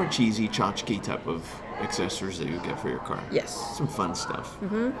more cheesy, tchotchke type of accessories that you get for your car. Yes. Some fun stuff.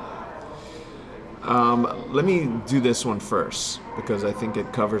 Let me do this one first because I think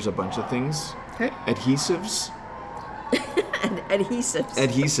it covers a bunch of things. Okay. Adhesives. And adhesives.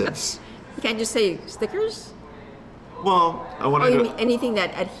 Adhesives. You can't just say stickers? Well, I Oh, wanted you to mean anything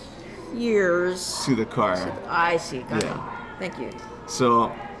that adheres? to the car. I see. Got Yeah. it. Thank you.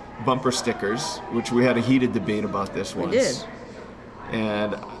 So, bumper stickers, which we had a heated debate about this once. did.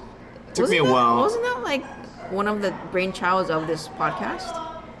 And it took me a while. Wasn't that like one of the brainchilds of this podcast?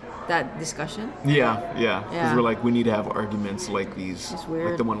 That discussion? Yeah. Because Yeah. we're like, we need to have arguments like these. It's weird.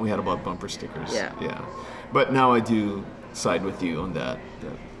 Like the one we had about bumper stickers. Yeah. But now I do side with you on that.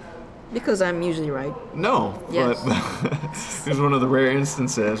 Because I'm usually right. No, Yes. but this is one of the rare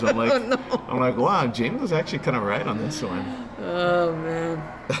instances. I'm like, Oh, no. I'm like, wow, James was actually kind of right on this one. Oh, man.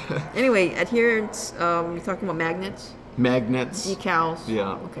 Anyway, adherence, you're talking about magnets, Magnets. decals.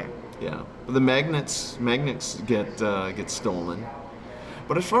 Yeah. Okay. Yeah, but the magnets get stolen.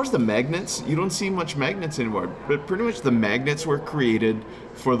 But as far as the magnets, you don't see much magnets anymore. But pretty much the magnets were created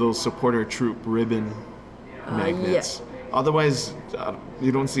for those supporter troop ribbon magnets. Otherwise,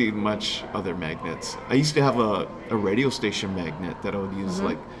 you don't see much other magnets. I used to have a radio station magnet that I would use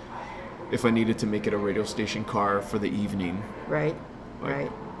like if I needed to make it a radio station car for the evening. Right. Like,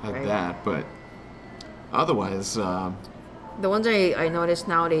 Right. Had right. that, but otherwise, The ones I notice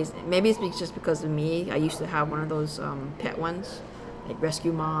nowadays, maybe it's just because of me. I used to have one of those pet ones, like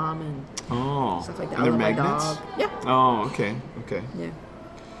Rescue Mom and stuff like that. and they're I love my magnets. dog. Yeah. Oh, okay. Yeah.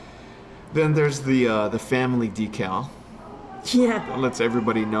 Then there's the family decal. Yeah. That lets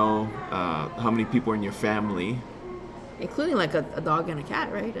everybody know how many people are in your family. Including like a dog and a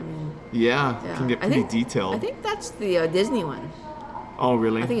cat, right? I mean, Yeah, yeah. can get pretty detailed. I think that's the Disney one. Oh,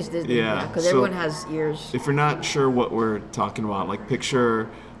 really? I think it's Disney. Yeah, Because so everyone has ears. if you're not sure what we're talking about, like picture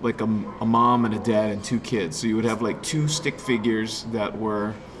like a mom and a dad and 2 kids. So you would have like 2 stick figures that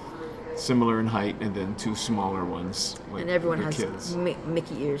were similar in height, and then 2 smaller ones. Like And everyone the has kids.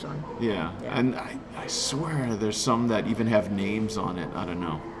 Mickey ears on. Yeah. Yeah. And I swear there's some that even have names on it. I don't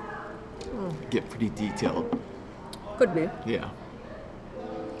know. Get pretty detailed. Could be. Yeah.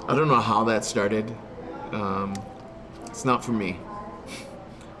 I don't know how that started. It's not for me.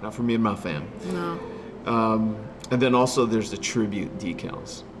 Not for me and my fam. No. And then also there's the tribute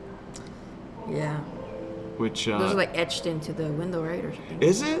decals, Yeah. which Those are like etched into the window, right, or something.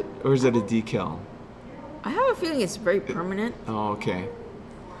 is it, or is it a decal? I have a feeling it's very permanent. Oh, okay.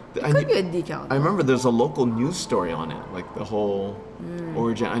 It could be a decal. I remember there's a local news story on it, like the whole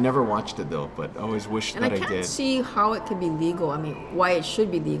origin. I never watched it though, but I always wish And that I I can't did. see how it could be legal. I mean, why it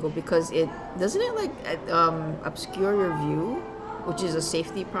should be legal, because it doesn't it like obscure your view, which is a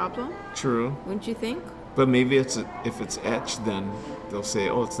safety problem, True, wouldn't you think? but maybe if it's etched, then they'll say,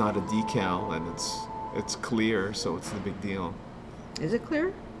 oh, it's not a decal, and it's clear, so it's the big deal. Is it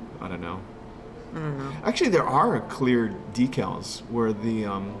clear? I don't know. I don't know. Actually, there are clear decals where the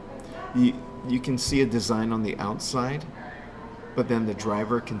you can see a design on the outside, but then the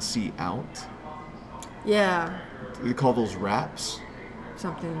driver can see out. Yeah, They call those wraps.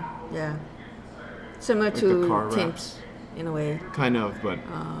 something. Yeah, similar Like the car to wraps. tints in a way. Kind of, but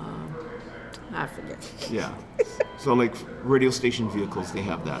I forget. yeah. So like radio station vehicles, they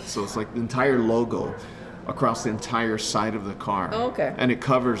have that. So it's like the entire logo across the entire side of the car. Oh, okay. And it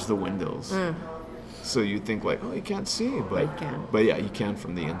covers the windows. So you think like, oh, you can't see, but you can. But yeah, you can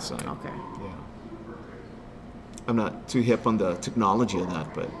from the inside. Okay. Yeah. I'm not too hip on the technology of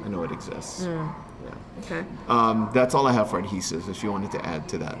that, but I know it exists. Yeah. Okay. That's all I have for adhesives. If you wanted to add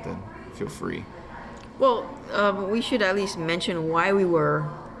to that, then feel free. Well, we should at least mention why we were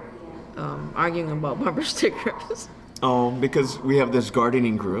arguing about bumper stickers. Oh, because we have this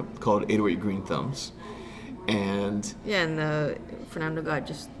gardening group called 808 Green Thumbs, and Yeah, and Fernando got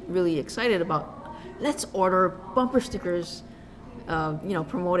just really excited about, let's order bumper stickers,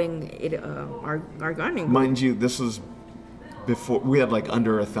 promoting it, our gardening group. mind you, this was before we had like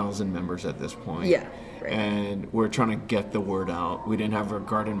under 1,000 members at this point. Yeah, right. And we're trying to get the word out. We didn't have our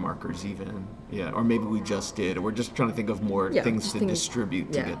garden markers even. Yeah, or maybe we just did. We're just trying to think of more Yeah, things just to things-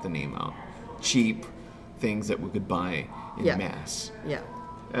 distribute to yeah. get the name out. Cheap, things that we could buy in Yeah. mass. Yeah.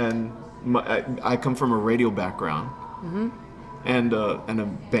 And I come from a radio background and a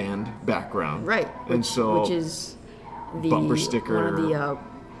band background. Right. And which is the bumper sticker. one of the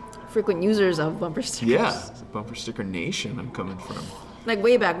frequent users of bumper stickers. Yeah, bumper sticker nation I'm coming from. Like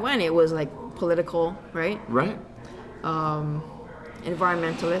way back when, it was like political, right? Right?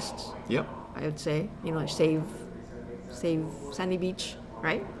 Environmentalists, Yep. I would say. You know, save Sandy Beach,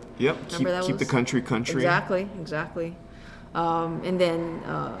 right? Yep. Remember that Keep the was- country. Exactly. And then,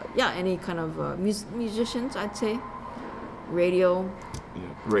 any kind of musicians, I'd say. Radio, Yeah.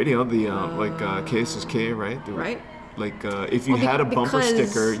 Radio, the KSSK, right? right? Like if you Well, had a bumper because-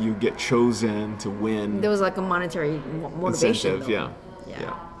 sticker, you get chosen to win. There was like a monetary motivation. Incentive, though.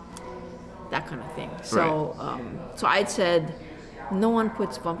 yeah. That kind of thing. So, so I'd said, no one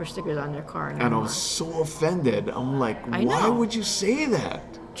puts bumper stickers on their car anymore. And I was so offended. I'm like, I why know. would you say that?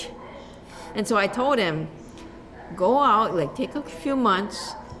 And so I told him, go out, like take a few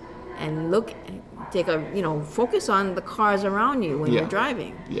months and focus on the cars around you when Yeah. you're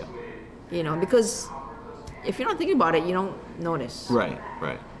driving. Yeah. Because if you're not thinking about it, you don't notice. Right.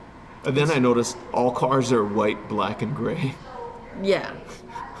 And then I noticed all cars are white, black, and gray. Yeah.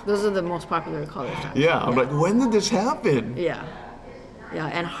 Those are the most popular colors. Yeah. I'm like, when did this happen? Yeah. Yeah.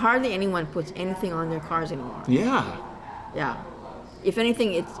 And hardly anyone puts anything on their cars anymore. Yeah. Yeah. If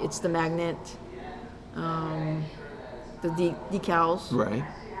anything, it's the magnet, the decals. Right.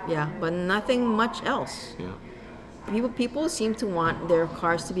 Yeah, but nothing much else. Yeah. People seem to want their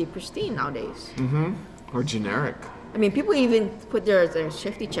cars to be pristine nowadays. Or generic. I mean, people even put their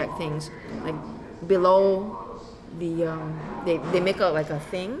safety check things like below the they make a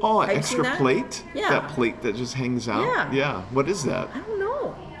thing. Oh, Have you extra seen that? plate? Yeah. That plate that just hangs out? Yeah. Yeah. What is that? I don't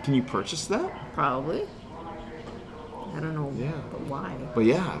know. Can you purchase that? Probably. I don't know. Yeah. But why? But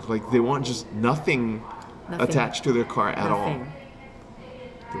yeah, like they want just nothing attached to their car at all. Nothing.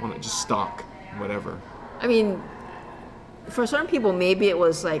 They want it just stock, whatever. I mean, for certain people, maybe it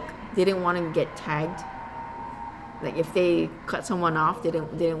was like they didn't want to get tagged. Like if they cut someone off, they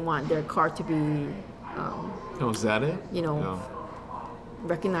didn't want their car to be, Oh, is that it? No.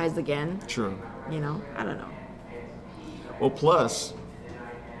 recognized again. True. I don't know. Well, plus,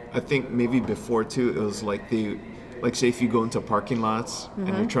 I think maybe before too, it was like say if you go into parking lots and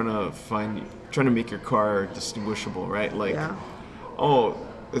you're trying to make your car distinguishable, right? Like, Yeah. oh,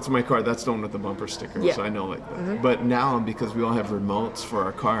 it's my car. That's the one with the bumper sticker. Yeah. So I know like that. But now, because we all have remotes for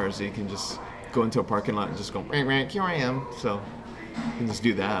our cars, you can just go into a parking lot and just go, here I am. So you can just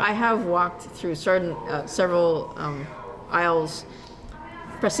do that. I have walked through several aisles,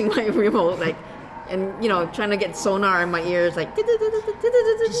 pressing my remote, and trying to get sonar in my ears, like.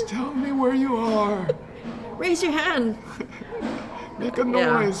 Just tell me where you are. Raise your hand. Make a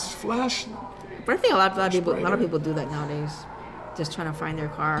Yeah. noise. Flash. But I think a lot of brighter. people do that nowadays, just trying to find their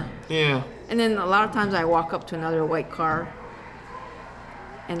car. Yeah. And then a lot of times I walk up to another white car,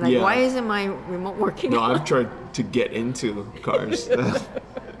 and like, Yeah. why isn't my remote working? No, I've tried to get into cars that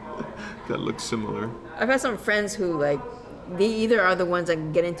look similar. I've had some friends who they either are the ones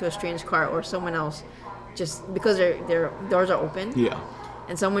that get into a strange car or someone else, just because their doors are open, Yeah.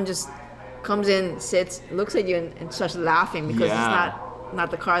 and someone just comes in, sits, looks at you, and starts laughing because Yeah. it's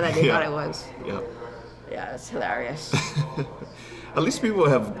not the car that they Yeah. thought it was. Yeah. Yeah, it's hilarious. At least people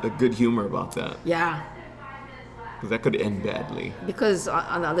have a good humor about that. Yeah, 'Cause that could end badly. because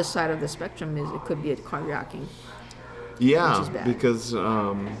on the other side of the spectrum it could be a carjacking. Yeah, Which is bad. because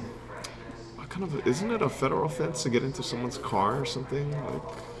what kind of isn't it a federal offense to get into someone's car or something? Like,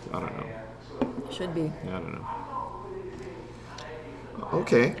 I don't know. Should be. I don't know.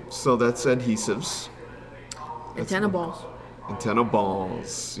 Okay, so that's adhesives. Antenna balls. Antenna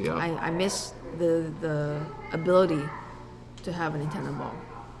balls. Yeah. I miss the ability to have an antenna ball.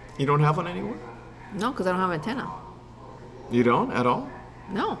 You don't have one anymore? No, because I don't have an antenna. You don't at all?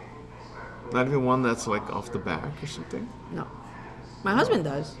 No, Not even one that's like off the back or something? no. My husband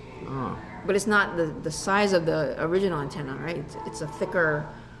does, Oh. but it's not the size of the original antenna, right? It's a thicker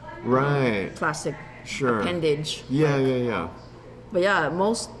Right. plastic Sure. appendage. Yeah, yeah, yeah. But yeah,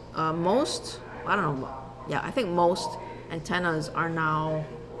 most I don't know. Yeah, I think most antennas are now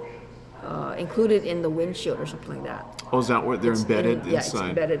included in the windshield or something like that. Oh, is that where they're embedded Yeah, it's inside?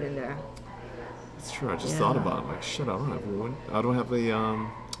 embedded in there. That's true. I just Yeah. thought about it. Like, shit, I don't have one. I don't have an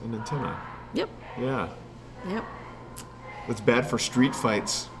antenna. Yep. Yeah. Yep. It's bad for street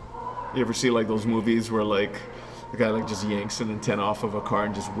fights. You ever see like those movies where like the guy like just yanks an antenna off of a car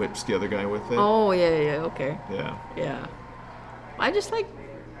and just whips the other guy with it? Oh yeah. Okay. Yeah. Yeah. I just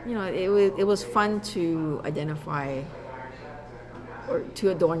it was fun to identify or to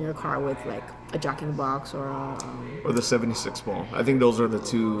adorn your car with like a Jack in the Box or a Or the 76 ball. I think those are the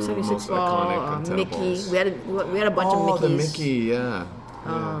two 76 most ball, iconic antenna Mickey. balls. We had a bunch of Oh, Mickeys. the Mickey, yeah.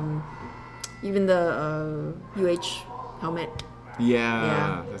 Even the UH helmet.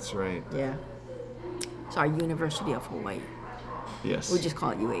 Yeah, that's right. Yeah. It's our University of Hawaii. Yes. We just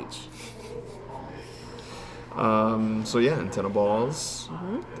call it UH. So yeah, antenna balls.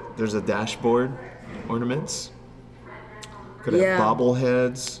 There's a dashboard ornaments. Could have Yeah.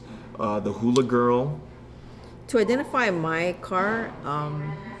 bobbleheads. The hula girl. To identify my car,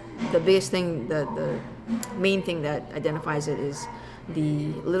 the biggest thing, the main thing that identifies it is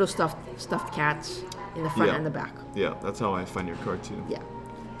the little stuffed cats in the front Yeah. and the back. Yeah, that's how I find your car too. Yeah.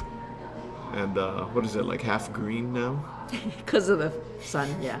 And what is it, like half green now? Because of the sun,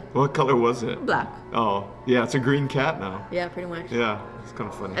 yeah. What color was it? Black. Oh, yeah, it's a green cat now. Yeah, pretty much. Yeah, it's kind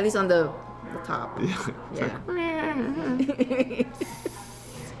of funny. At least on the top. Yeah. It's Yeah.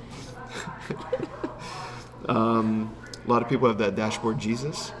 A lot of people have that dashboard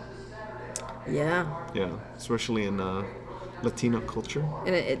Jesus. Yeah. Yeah, especially in Latino culture.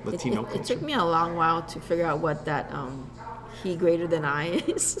 And it Latino took culture. me a long while to figure out what that he greater than I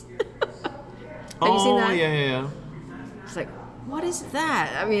is. Have you seen that? Yeah. It's like, what is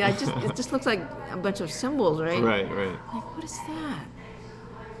that? I mean, it just looks like a bunch of symbols, right? Right. Like, what is that?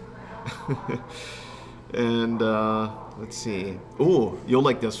 And let's see. Oh, you'll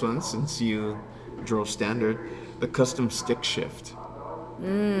like this one since you drove standard. The custom stick shift.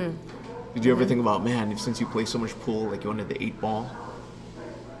 Did you ever think about, man, since you play so much pool, like you wanted the 8-ball?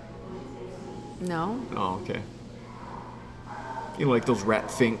 No. Oh, okay. You know, like those Rat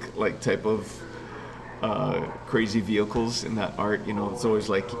Fink like type of crazy vehicles in that art. You know, it's always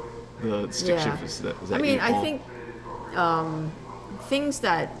like the stick Yeah. shift is that. I mean, 8-ball. I think things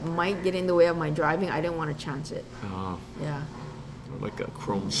that might get in the way of my driving, I didn't want to chance it. Yeah. Like a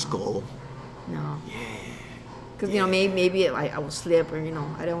chrome skull. No. Yeah. Because maybe I will slip, or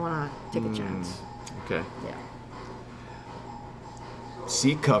I don't want to take a chance. Okay. Yeah.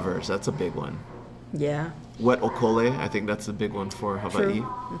 Seat covers. That's a big one. Yeah. Wet okole. I think that's the big one for Hawaii.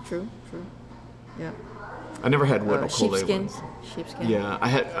 True. Yeah. I never had wet okole Sheepskin. ones. Sheepskin. Yeah,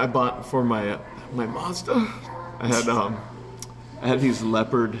 I bought for my Mazda. I had these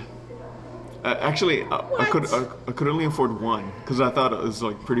leopard. I could only afford one because I thought it was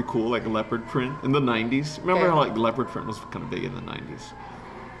like pretty cool, like a leopard print in the '90s. Remember how like leopard print was kind of big in the '90s?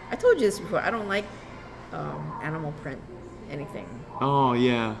 I told you this before. I don't like animal print anything. Oh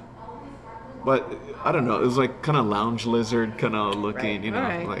yeah, but I don't know. It was like kind of lounge lizard kind of looking,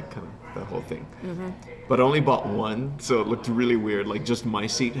 Right. like kind of that whole thing. But I only bought one, so it looked really weird. Like just my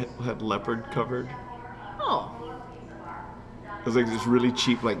seat had leopard covered. Oh. It was like this really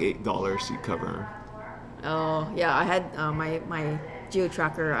cheap, like $8 seat cover. Oh yeah, I had my Geo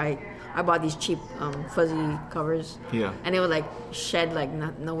Tracker. I bought these cheap fuzzy covers. Yeah. And it would like shed like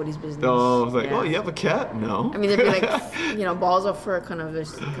nobody's business. Oh, I was like, Yeah. oh, you have a cat? No. I mean, there'd be like balls of fur kind of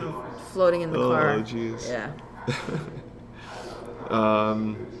floating in the car. Oh, jeez. Yeah.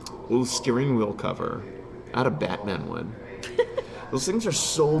 Little steering wheel cover. I had a Batman one. Those things are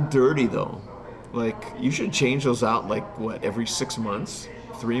so dirty, though. Like, you should change those out, like, what, every 6 months?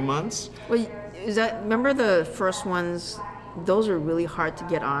 3 months? Well, remember the first ones? Those are really hard to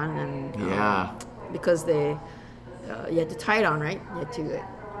get on, and Yeah. because you had to tie it on, right? You had to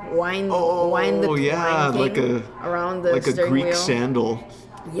wind the yeah, wind like thing around the like a steering Greek wheel. sandal.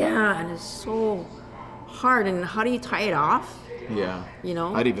 Yeah, and it's so hard. And how do you tie it off? Yeah.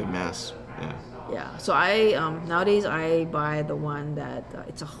 I'd even mess. Yeah. Yeah. So I nowadays I buy the one that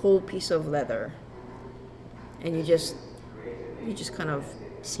it's a whole piece of leather, and you just kind of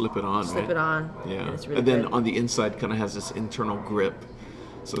Slip it on, slip right? it on. Yeah. And it's really And then good. on the inside kind of has this internal grip.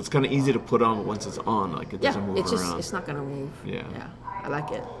 So it's kind of easy to put on, but once it's on, like, it doesn't move around. it's not gonna move. Yeah. Yeah. I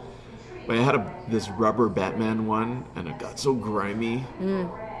like it. But I had this rubber Batman one, and it got so grimy. And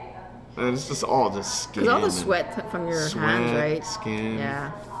it's just all just skin. Because all the and sweat from your sweat, hands, right? skin,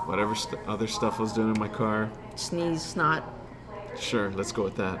 Yeah. whatever other stuff I was doing in my car. Sneeze, snot. Sure, let's go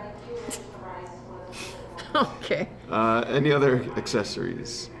with that. Okay. Any other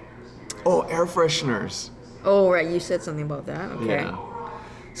accessories? Oh, air fresheners. Oh, right. You said something about that. Okay. Yeah.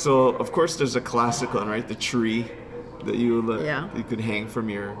 So of course there's a classic one, right? The tree that you could hang from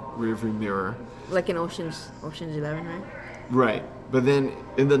your rearview mirror. Like in Ocean's 11, right? Right. But then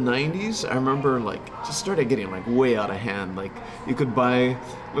in the 90s, I remember like just started getting like way out of hand. Like you could buy,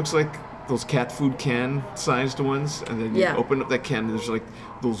 looks like those cat food can sized ones, and then you Yeah. open up that can, and there's like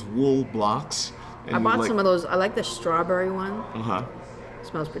those wool blocks. And I bought like, some of those. I like the strawberry one. Uh-huh.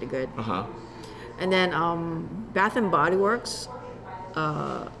 Smells pretty good. Uh-huh. And then Bath and Body Works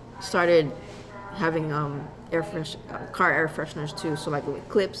started having car air fresheners too. So like with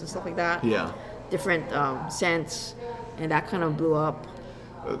clips and stuff like that. Yeah. Different scents, and that kind of blew up.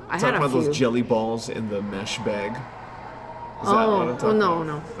 I Talk had a about few. those jelly balls in the mesh bag. Is that what I'm talking no, about?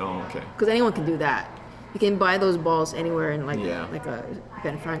 no. Oh, okay. Because anyone can do that. You can buy those balls anywhere in like Yeah. like a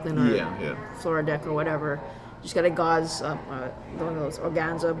Ben Franklin or Yeah. Floridec or whatever. You just gotta gauze one of those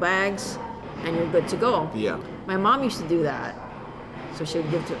organza bags, and you're good to go. Yeah. My mom used to do that, so she would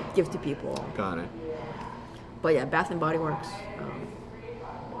give to people. Got it. But yeah, Bath and Body Works.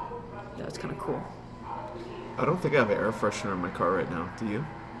 That was kind of cool. I don't think I have an air freshener in my car right now. Do you?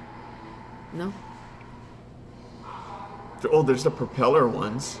 No. Oh, there's the propeller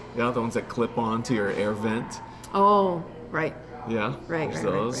ones. Yeah, the ones that clip onto your air vent. Oh, right. Yeah. Right, there's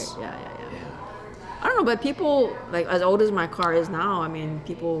right, those. right. Yeah. I don't know, but people, like, as old as my car is now, I mean,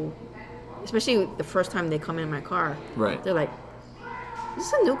 people, especially the first time they come in my car, Right. they're like, is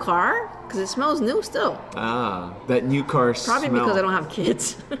this a new car? Because it smells new still. Ah, that new car Probably smell. because I don't have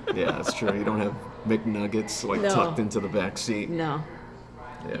kids. Yeah, that's true. You don't have McNuggets like No. tucked into the back seat. No.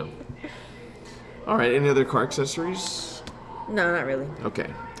 Yeah. All right. Any other car accessories? No, not really. Okay.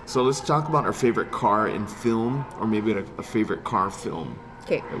 So let's talk about our favorite car in film, or maybe a favorite car film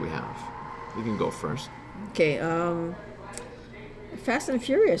Okay. that we have. You can go first. Okay, Fast and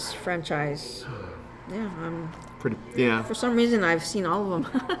Furious franchise. Yeah, Pretty. Yeah. for some reason I've seen all of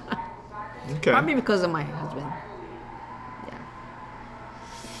them. Okay. Probably because of my husband. Yeah.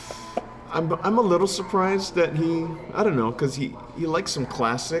 I'm a little surprised that I don't know, because he likes some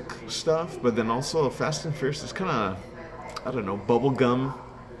classic stuff, but then also Fast and Furious is kind of, I don't know, bubblegum,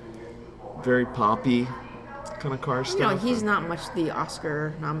 very poppy kind of car You stuff. know, he's not much the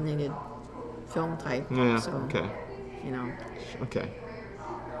Oscar-nominated film type. Yeah, So, okay. you know, Okay.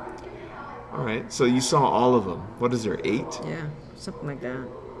 All right, so you saw all of them. What is there, 8? yeah, something like that.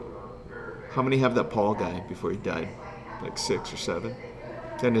 How many have that Paul guy before he died? Like 6 or 7?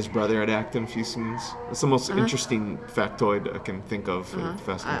 Then his brother had acted in a few scenes. It's the most interesting factoid I can think of for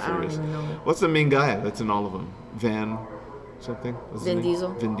Fast and I don't Furious. even know. What's the main guy that's in all of them? Van something? What's his Vin name? Diesel.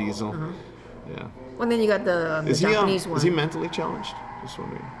 Vin Diesel. Yeah. Well, then you got the Japanese one. Is he mentally challenged? Just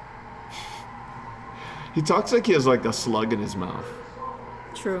wondering. He talks like he has like a slug in his mouth.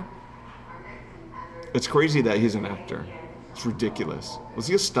 True. It's crazy that he's an actor. It's ridiculous. Was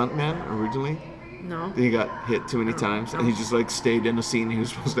he a stuntman originally? No. He got hit too many times, and he just like stayed in a scene he was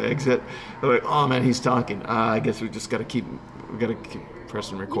supposed to exit. They're like, oh man, he's talking. I guess we gotta keep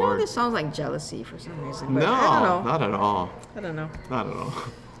pressing You know, record. this sounds like jealousy for some reason. But No, I don't know. not at all. I don't know. Not at all.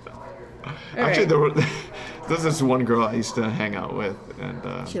 All Actually, right. there's this one girl I used to hang out with,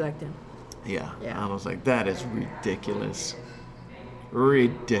 and She liked him. yeah, Yeah. I was like, that is ridiculous.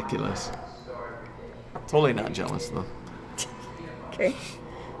 Ridiculous. Totally not jealous though. Okay.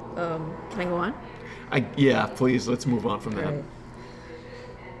 Can I go on? Yeah, please, let's move on from that. Right.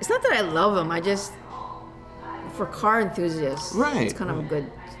 It's not that I love them. For car enthusiasts, Right. it's kind of a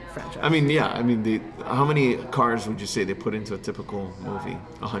good franchise. I mean, yeah, how many cars would you say they put into a typical movie?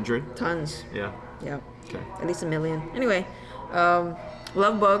 100? Tons. Yeah. Yeah. Okay. At least 1 million. Anyway,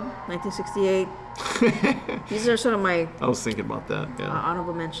 Love Bug, 1968. These are sort of my I was thinking about that. Yeah.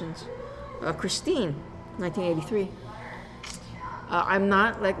 honorable mentions. Christine, 1983. I'm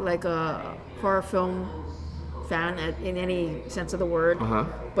not like a horror film fan in any sense of the word, Uh-huh.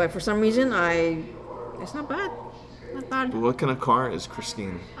 but for some reason it's not bad. Not bad. What kind of car is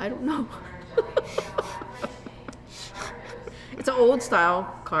Christine? I don't know. It's an old style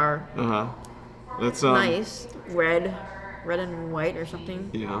car, Uh-huh. That's nice, red and white or something.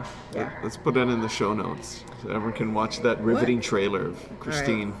 Yeah. Yeah. Let's put that in the show notes so everyone can watch that riveting trailer of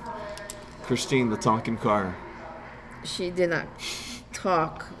Christine. Christine, the talking car. She did not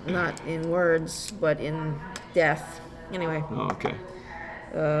talk, not in words, but in death. Anyway, Oh, okay.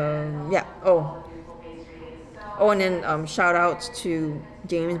 yeah. Oh, and then shout outs to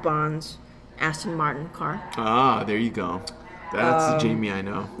James Bond's Aston Martin car. Ah, there you go. That's the Jamie I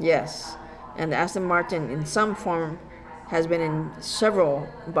know. Yes, and the Aston Martin in some form has been in several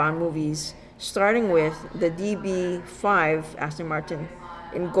Bond movies, starting with the DB5 Aston Martin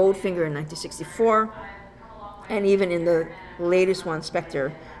in Goldfinger in 1964, and even in the latest one,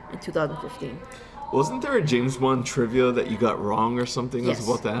 Spectre, in 2015. Wasn't there a James Bond trivia that you got wrong or something? Yes. That's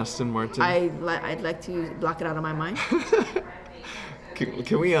about the Aston Martin? I'd like to block it out of my mind.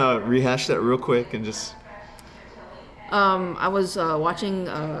 Can we rehash that real quick and just... I was watching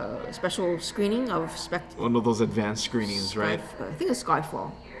a special screening of Spectre. One of those advanced screenings, right? I think it's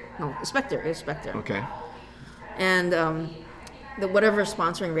Skyfall. No, Spectre. It's Spectre. Okay. And the whatever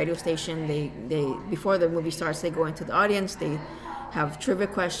sponsoring radio station, they before the movie starts, they go into the audience, they have trivia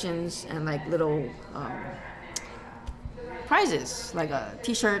questions and like little prizes, like a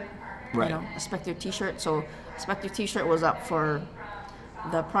T-shirt, Right. you know, a Spectre T-shirt. So Spectre T-shirt was up for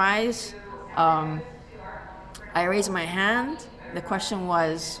the prize. I raised my hand. The question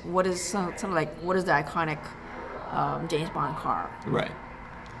was, what is something like, what is the iconic James Bond car? Right.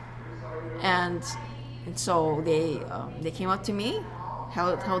 And so they came up to me,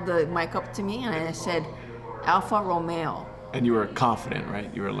 held the mic up to me, and I said, Alfa Romeo. And you were confident,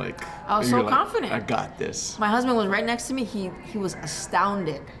 right? You were like, I was you so were like, confident. I got this. My husband was right next to me. He was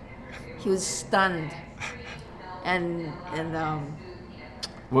astounded. He was stunned. And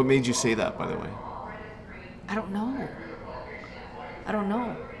What made you say that, by the way? I don't know.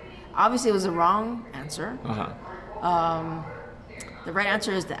 Obviously, it was the wrong answer. Uh-huh. The right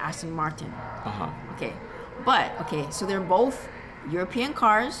answer is the Aston Martin. Uh-huh. Okay, so they're both European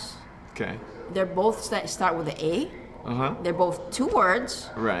cars. Okay. They're both start with the A. Uh-huh. They're both 2 words.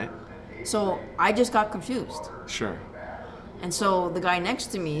 Right. So I just got confused. Sure. And so the guy next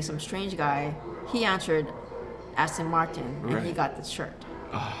to me, some strange guy, he answered Aston Martin, and he Right. got the shirt.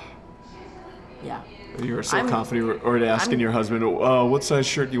 Yeah. You were so I'm- confident. You were already asking your husband, what size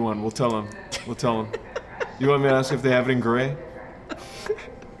shirt do you want? We'll tell him. You want me to ask if they have it in gray?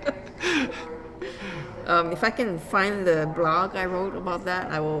 If I can find the blog I wrote about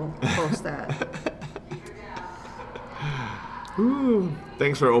that, I will post that. Ooh.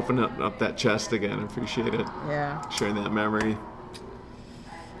 Thanks for opening up that chest again. I appreciate it. Yeah. Sharing that memory.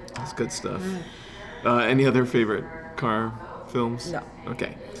 That's good stuff. Any other favorite car films? No.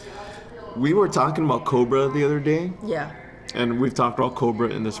 Okay. We were talking about Cobra the other day, Yeah. and we've talked about Cobra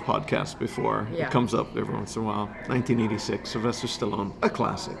in this podcast before. Yeah. It comes up every once in a while. 1986, Sylvester Stallone, a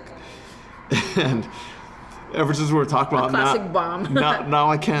classic. And ever since we were talking about classic bomb. now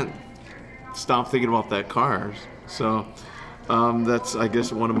I can't stop thinking about that car. So that's, I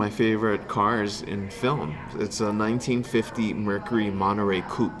guess, one of my favorite cars in film. It's a 1950 Mercury Monterey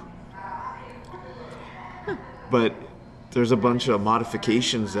Coupe. But there's a bunch of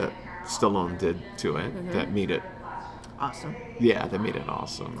modifications that Stallone did to it that made it, Awesome. yeah, that made it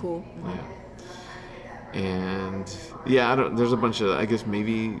awesome. Cool. Yeah. And yeah, there's a bunch of, I guess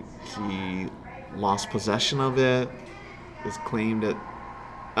maybe he lost possession of it. It's claimed that,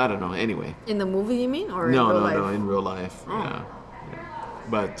 I don't know. Anyway, In the movie, you mean, or no, in real no, life? no, in real life. Oh. Yeah.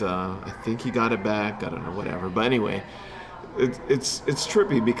 But I think he got it back. I don't know, whatever. But anyway, it's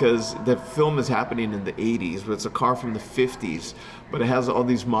trippy because the film is happening in the 80s, but it's a car from the 50s, but it has all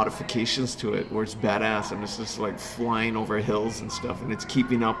these modifications to it where it's badass and it's just like flying over hills and stuff, and it's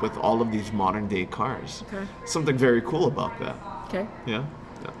keeping up with all of these modern day cars. Okay. Something very cool about that. Okay. Yeah?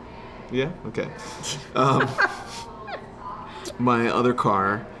 Yeah? Okay. My other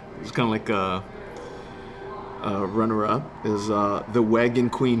car is kind of like a runner-up is the Wagon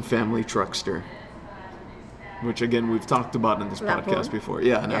Queen family truckster, which again we've talked about in this Lampoon? podcast before.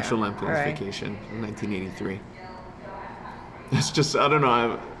 Yeah, National Lampoon's alright. Vacation in 1983. It's just, I don't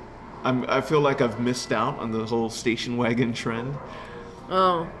know, I feel like I've missed out on the whole station wagon trend.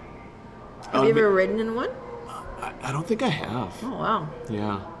 Oh. Have you ever ridden in one? I don't think I have. Oh, wow.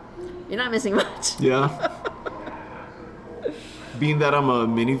 Yeah. You're not missing much. Yeah. Being that I'm a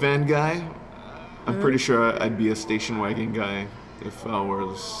minivan guy, I'm pretty sure I'd be a station wagon guy if I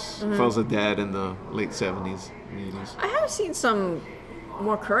was a dad in the late 70s and 80s. I have seen some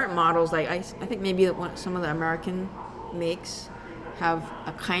more current models, like I think maybe some of the American makes have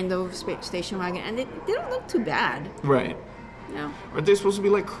a kind of station wagon, and they don't look too bad. Right. You know, Aren't they supposed to be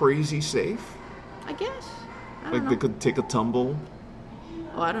like crazy safe? I guess. I Like don't they know. could take a tumble?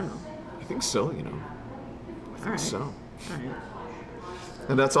 Oh, I don't know. I think so, you know. I think Alright. so. All right.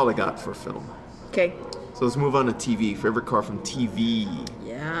 And that's all I got for film. Okay. So let's move on to TV. Favorite car from TV.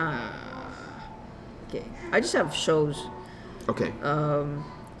 Yeah. Okay. I just have shows. Okay.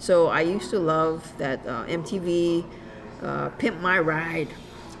 So I used to love that MTV Pimp My Ride.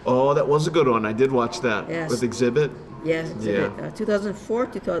 Oh, that was a good one. I did watch that. Yes. With Exhibit. Yes, Yeah. 2004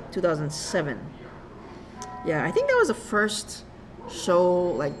 to 2007. Yeah, I think that was the first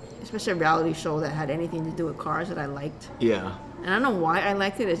show, like especially a reality show that had anything to do with cars that I liked. Yeah. And I don't know why I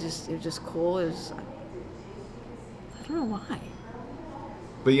liked it. It was just cool. I don't know why.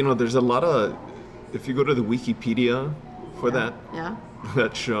 But you know, there's a lot of, if you go to the Wikipedia for that Yeah.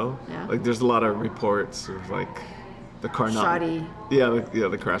 that show, Yeah. like there's a lot of reports of like the car not, Shoddy.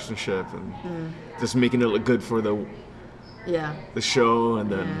 the craftsmanship and just making it look good for the Yeah. show, and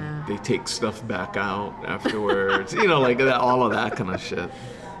then Yeah. they take stuff back out afterwards. You know, like that, all of that kind of shit.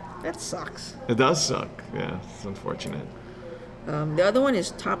 That sucks. It does suck. Yeah, it's unfortunate. The other one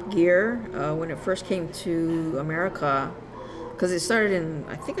is Top Gear. When it first came to America, because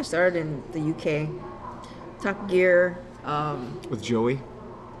I think I started in the UK. Top Gear. With Joey?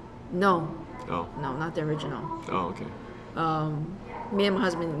 No, Oh. no, not the original. Oh, okay. Me and my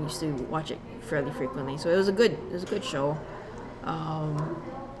husband used to watch it fairly frequently, so it was a good show.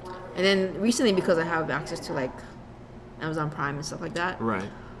 And then recently, because I have access to like Amazon Prime and stuff like that, Right.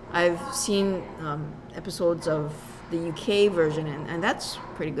 I've seen episodes of the UK version, and that's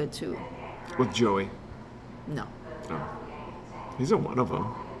pretty good too. With Joey? No, Oh. He's in one of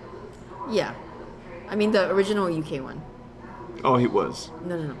them. yeah, I mean the original UK one. Oh, he was.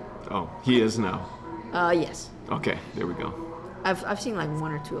 No. Oh, he is now. Yes, Okay, there we go. I've seen like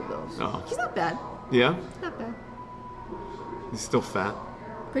one or two of those. Oh. He's not bad. Yeah? He's not bad. He's still fat.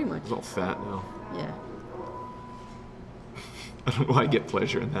 Pretty much. He's all fat now. Yeah. I don't know why I get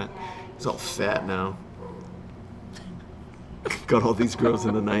pleasure in that. He's all fat now. Got all these girls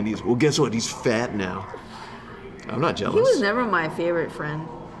in the 90s. Well, guess what? He's fat now. I'm not jealous. He was never my favorite friend.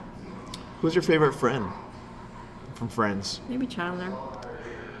 Who's your favorite friend from Friends? Maybe Chandler.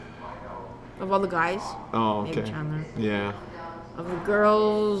 Of all the guys, Oh, okay. maybe Chandler. Yeah. Of the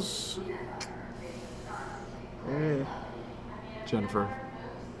girls, Jennifer.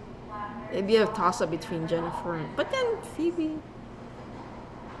 it'd be a toss-up between Jennifer and... But then Phoebe...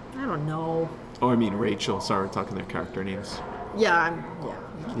 I don't know. Oh, I mean Rachel. Sorry, we're talking their character names. Yeah,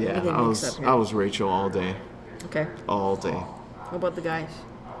 Yeah, Everything I mixed was up here. I was Rachel all day. Okay. All day. What about the guys?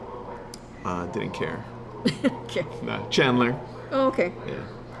 Didn't care. Okay. Chandler. Oh, okay. Yeah.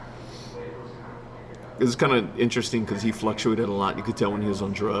 It was kind of interesting because he fluctuated a lot. You could tell when he was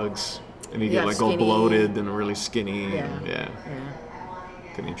on drugs. And he'd Yeah, get like all skinny. bloated and really skinny. Yeah. And, yeah. Yeah.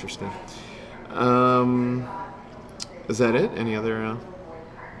 Kind of interesting. Is that it? Any other?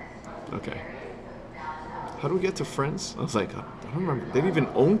 Okay. How do we get to Friends? I was like, I don't remember. They didn't even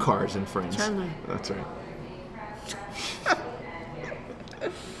own cars in Friends. Chandler. That's right.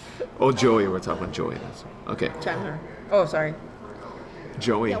 Oh, Joey. We're talking about Joey. Okay. Chandler. Oh, sorry.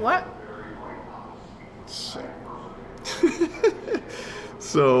 Joey. Yeah, what? Shit.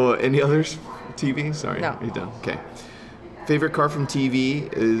 So, any others? TV? Sorry. No. You're done. Okay. Favorite car from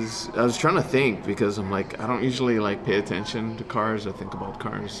TV is, I was trying to think because I'm like, I don't usually like pay attention to cars. I think about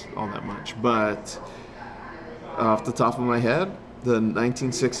cars all that much. But off the top of my head, the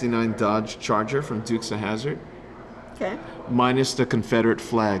 1969 Dodge Charger from Dukes of Hazzard, Okay. minus the Confederate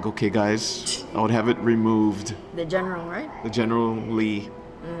flag. Okay, guys, I would have it removed. The general, right? The General Lee.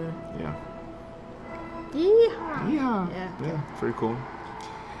 Yeah. Yeehaw. Yeah. Yeah. Pretty cool.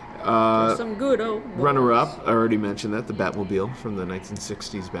 Some good old... Runner-up, I already mentioned that, the Batmobile from the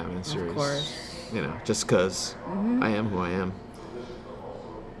 1960s Batman series. Of course. You know, just because I am who I am.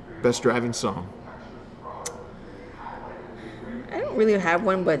 Best driving song. I don't really have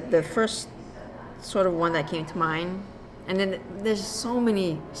one, but the first sort of one that came to mind, and then there's so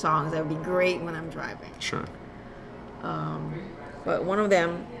many songs that would be great when I'm driving. Sure. But one of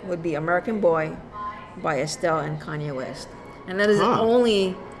them would be American Boy by Estelle and Kanye West. And that is the Huh.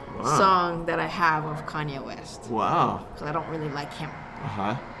 only Wow. song that I have of Kanye West. Wow. Because I don't really like him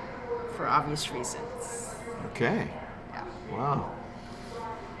Uh-huh. for obvious reasons. Okay. Yeah. Wow.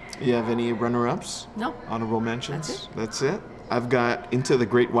 You have any runner-ups? No. Honorable mentions? That's it. That's it? I've got Into the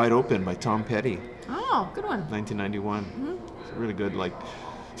Great Wide Open by Tom Petty, Oh, good one. 1991. It's really good, like,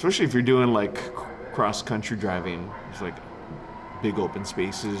 especially if you're doing, like, cross-country driving. It's like big open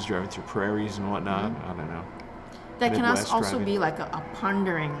spaces, driving through prairies and whatnot. I don't know. That can Midwest also driving. be like a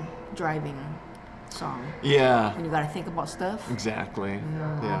pondering driving song. Yeah. When you gotta think about stuff. Exactly.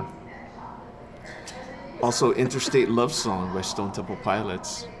 Yeah. Also, Interstate Love Song by Stone Temple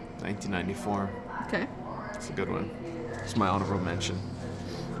Pilots, 1994. Okay. It's a good one. It's my honorable mention.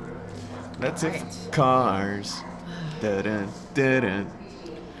 That's it. Right. For cars. Da-dun, da-dun.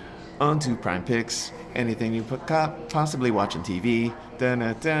 On to Prime Picks. Anything you possibly watch on TV.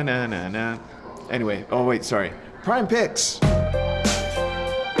 Da-na, da-na, na, na. Anyway, oh wait, sorry. Prime Picks. There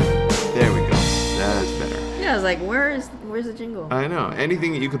we go. That's better. Yeah, I was like, where's the jingle? I know.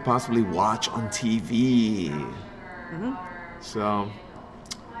 Anything that you could possibly watch on TV. So,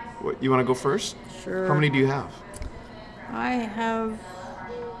 what, you want to go first? Sure. How many do you have? I have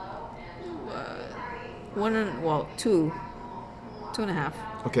two and a half.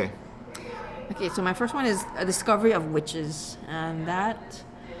 Okay. Okay, so my first one is A Discovery of Witches, and that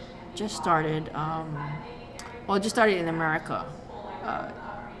just started. It just started in America.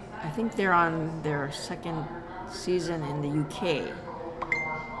 I think they're on their second season in the UK.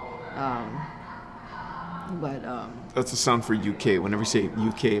 That's a sound for UK. Whenever you say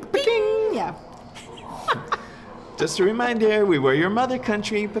UK, Bing! Yeah. just a reminder, we were your mother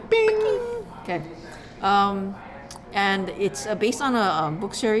country. Bing. Okay. And it's based on a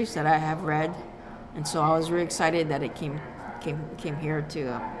book series that I have read, and so I was really excited that it came here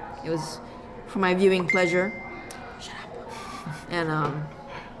to. It was for my viewing pleasure. Shut up. And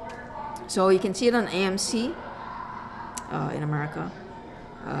so you can see it on AMC in America.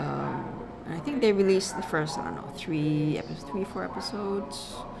 And I think they released the first, I don't know, 4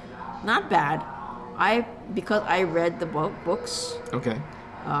 episodes. Not bad. Because I read the books. Okay.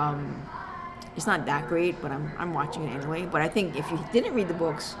 It's not that great, but I'm watching it anyway. But I think if you didn't read the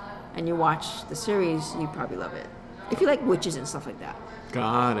books and you watch the series, you'd probably love it. If you like witches and stuff like that.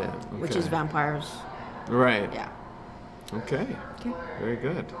 Got it. Okay. Witches, vampires. Right. Yeah. Okay. Okay. Very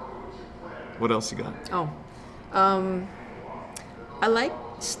good. What else you got? Oh. I like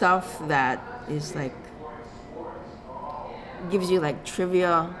stuff that is like gives you like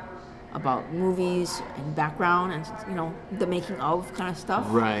trivia about movies and background and, you know, the making of kind of stuff.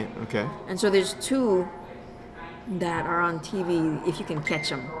 Right. Okay. And so there's 2 that are on TV if you can catch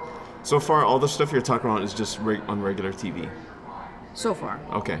them So far, all the stuff you're talking about is just on regular TV. so far.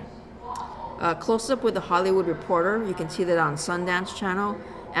 Okay. Close Up with the Hollywood Reporter, you can see that on Sundance Channel,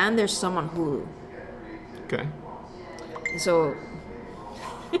 and there's some on Hulu. Okay. So,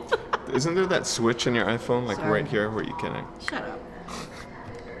 Isn't there that switch in your iPhone, like Sorry. right here, where you can? shut up.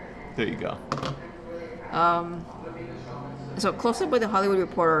 There you go. So Close Up with the Hollywood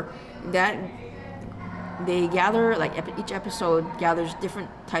Reporter, that they gather, like each episode gathers different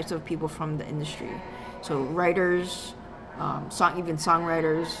types of people from the industry. So writers, even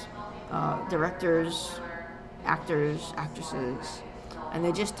songwriters, directors, actors, actresses, and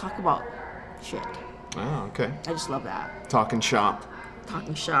they just talk about shit. Oh, okay. I just love that. Talking shop.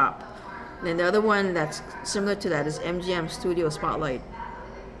 Talking shop. And then the other one that's similar to that is MGM Studio Spotlight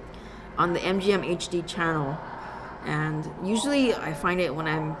on the MGM HD channel. And usually I find it when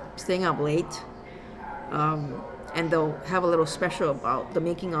I'm staying up late, and they'll have a little special about the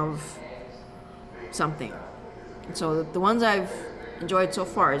making of something. And so the ones I've enjoyed so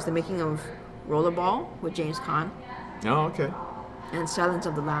far is the making of Rollerball with James Caan Oh, okay. and Silence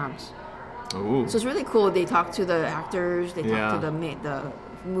of the Lambs. Ooh. So it's really cool. They talk to the actors, they Yeah. talk to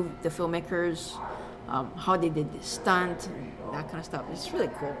the filmmakers, how they did the stunt, and that kind of stuff. It's really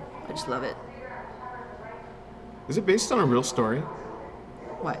cool. I just love it. Is it based on a real story?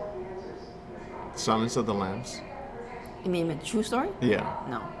 What? Silence of the Lambs? You mean a true story? Yeah.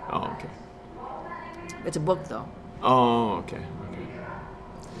 No. Oh, okay. It's a book though. Oh, okay. Okay.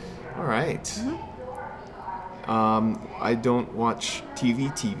 All right. I don't watch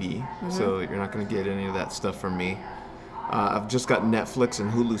TV, so you're not going to get any of that stuff from me. I've just got Netflix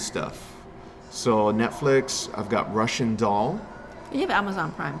and Hulu stuff. So Netflix, I've got Russian Doll, You have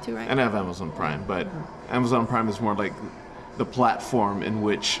Amazon Prime too, right? and I have Amazon Prime, but Amazon Prime is more like the platform in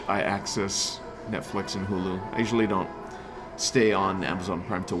which I access Netflix and Hulu. I usually don't stay on Amazon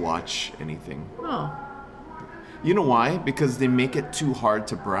Prime to watch anything. Oh. You know why? Because they make it too hard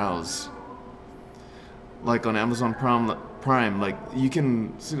to browse. Like on Amazon Prime, like you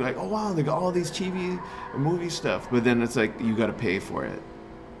can see like, oh wow, they got all these TV and movie stuff, but then it's like you got to pay for it.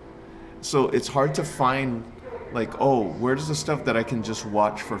 So it's hard to find like, oh, where's the stuff that I can just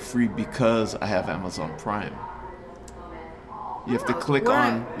watch for free because I have Amazon Prime? You have to click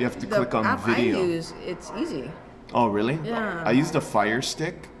on the app video. I use, it's easy. Oh really? Yeah. I used a Fire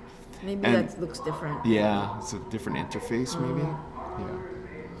Stick. Maybe And- that looks different. Yeah, it's a different interface maybe. Yeah.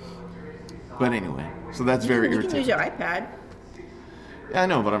 But anyway, so that's very You can irritating. use your iPad. Yeah, I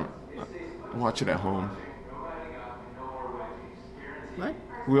know, but I watch it at home. What?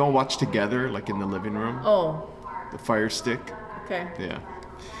 We all watch together, like in the living room. Oh, The Fire Stick. okay. Yeah.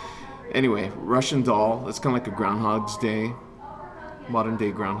 Anyway, Russian Doll. It's kind of like a Groundhog's Day, modern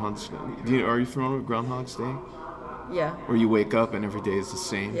day Groundhog's Day. Are you familiar with Groundhog's Day? Yeah. Where you wake up and every day is the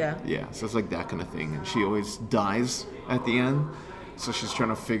same. Yeah. Yeah. So it's like that kind of thing, and she always dies at the end. So she's trying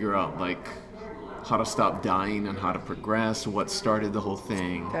to figure out like how to stop dying and how to progress, what started the whole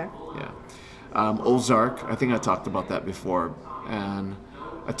thing. Okay. Yeah. Ozark, I think I talked about that before, and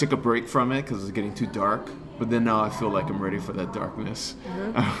I took a break from it because it was getting too dark. But then now I feel like I'm ready for that darkness.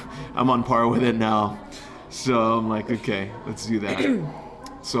 I'm on par with it now, so I'm like, okay, let's do that.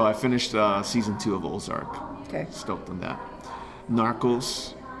 So I finished season 2 of Ozark. Okay. Stoked on that.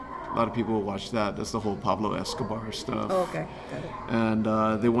 Narcos, a lot of people watch that. That's the whole Pablo Escobar stuff. Oh, okay. Got it.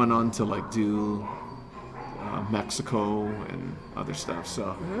 And they went on to like do Mexico and other stuff.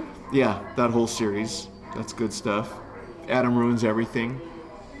 So yeah, that whole series, that's good stuff. Adam Ruins Everything.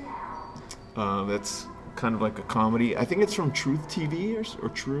 That's kind of like a comedy. I think it's from Truth TV or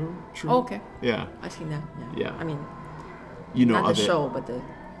True. Oh, okay. Yeah, I've seen that. Yeah. Yeah. I mean, you know not the of it. show, but the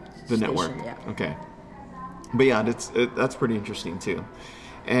The station, network. Yeah. Okay. But yeah, that's pretty interesting too.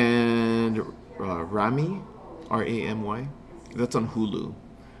 And Ramy, Ramy, that's on Hulu.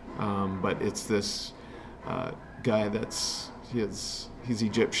 But it's this guy he's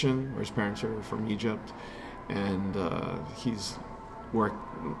Egyptian, or his parents are from Egypt, and he's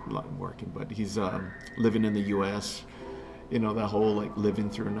he's living in the U.S. You know, that whole like living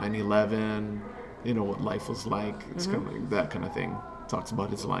through 9/11. You know what life was like. It's kind of like that kind of thing. Talks about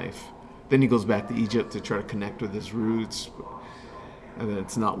his life. Then he goes back to Egypt to try to connect with his roots, and then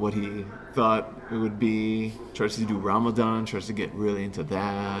it's not what he thought it would be. Tries to do Ramadan, tries to get really into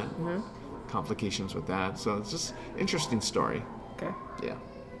that. Complications with that. So it's just interesting story. Okay. Yeah.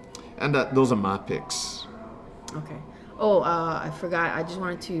 And those are my picks. Okay. Oh, I forgot. I just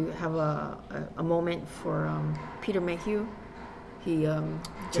wanted to have a moment for Peter Mayhew. He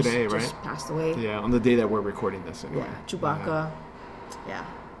Today, right? just passed away. Yeah, on the day that we're recording this. Anyway. Yeah, Chewbacca. Yeah.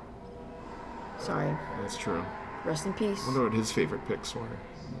 Sorry. That's true. Rest in peace. I wonder what his favorite picks were.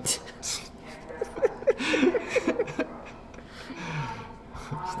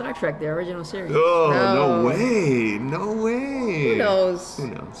 Star Trek, the original series. Oh, no way. No way. Who knows? Who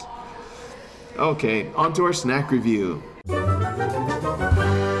knows? Okay, on to our snack review.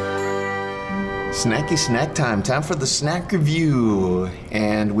 Snacky snack time. Time for the snack review.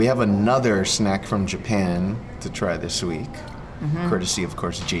 And we have another snack from Japan to try this week. Courtesy, of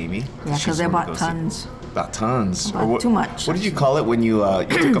course, Jamie. Yeah, because they bought tons. About tons. Bought too much. What did you call it when you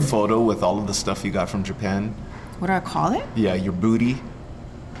took a photo with all of the stuff you got from Japan? What do I call it? Yeah, your booty.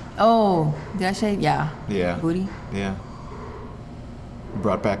 Oh, did I say? Yeah. Yeah. Booty? Yeah. You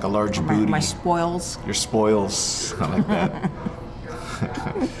brought back a large booty. My spoils. Your spoils. I like that.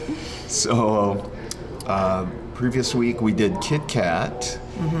 So, previous week we did Kit Kat.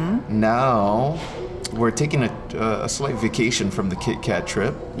 Now we're taking a slight vacation from the Kit Kat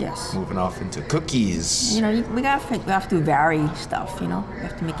trip. Yes. Moving off into cookies. You know, we have to vary stuff, you know? We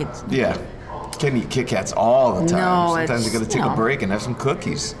have to make it... Yeah. Can't eat Kit Kats all the time. No, Sometimes you gotta take a break and have some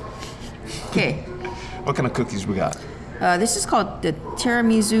cookies. Okay. What kind of cookies we got? This is called the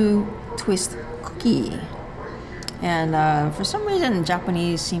tiramisu twist cookie. And for some reason,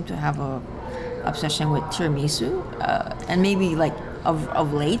 Japanese seem to have a obsession with tiramisu. And maybe like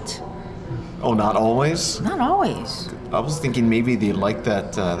of late. Oh, not always? Not always. I was thinking maybe they like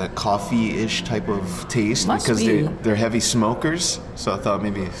that coffee-ish type of taste Must because be. they're heavy smokers. So I thought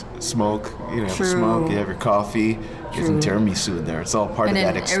maybe smoke, you have a True. smoke, you have your coffee, get some True. tiramisu in there. It's all part And of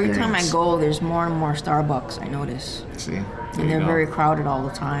then that experience. every time I go, there's more and more Starbucks, I notice. See? There And you they're go. very crowded all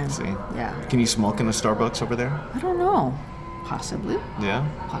the time. See? Yeah. Can you smoke in a Starbucks over there? I don't know. Possibly. Yeah?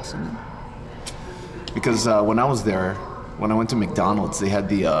 Possibly. Because when I was there, when I went to McDonald's, they had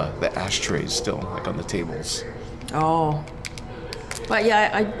the ashtrays still, like on the tables. Oh. But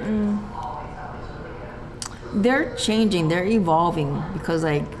yeah, they're changing, they're evolving because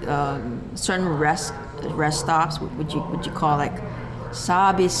like certain rest stops, what you call like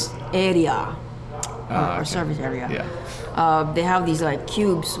service area or Okay. service area. Yeah. They have these like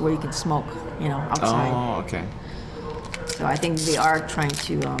cubes where you can smoke, you know, outside. Oh, okay. So I think they are trying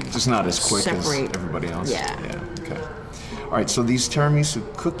to Just not as quick separate. as everybody else. Yeah. Yeah. Okay. All right. So these tiramisu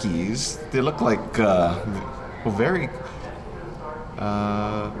cookies, they look like very.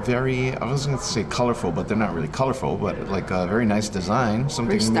 I was going to say colorful, but they're not really colorful. But like a very nice design,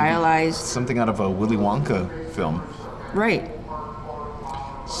 something very maybe- stylized. something out of a Willy Wonka film. Right.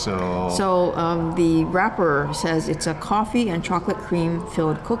 So. So the wrapper says it's a coffee and chocolate cream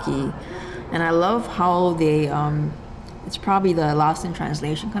filled cookie, and I love how they. It's probably the lost in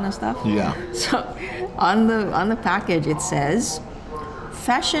translation kind of stuff. Yeah. So on the package it says,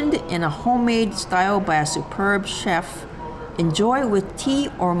 fashioned in a homemade style by a superb chef, enjoy with tea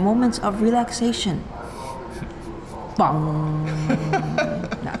or moments of relaxation. Bong.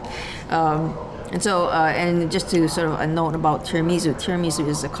 No. And so, and just to sort of a note about tiramisu. Tiramisu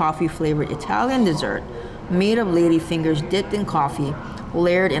is a coffee-flavored Italian dessert made of ladyfingers dipped in coffee,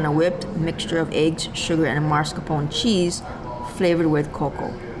 layered in a whipped mixture of eggs, sugar, and mascarpone cheese, flavored with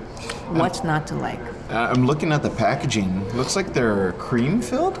cocoa. What's not to like? I'm looking at the packaging. Looks like they're cream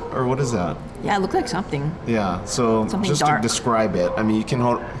filled, or what is that? Yeah, it looked like something. Yeah. So Something just dark. to describe it, I mean, you can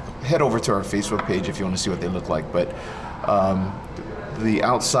head over to our Facebook page if you want to see what they look like. But the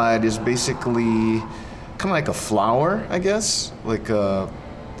outside is basically kind of like a flower, I guess, like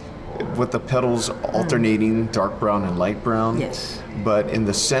with the petals alternating dark brown and light brown. Yes. But in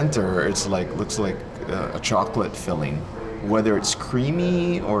the center, it's looks like a chocolate filling, whether it's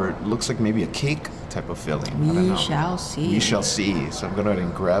creamy or it looks like maybe a cake type of filling. I don't know. We shall see. We shall see. So I'm going to go ahead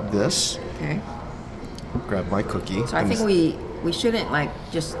and grab this. Okay. Grab my cookie. So I think we We shouldn't like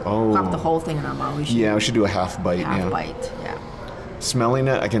just Oh. pop the whole thing in our mouth. We should Yeah, we should do a half bite. half yeah. bite. Yeah. Smelling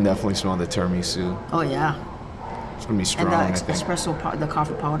it, I can definitely smell the tiramisu. Oh yeah. It's gonna be strong, And I the think. espresso, the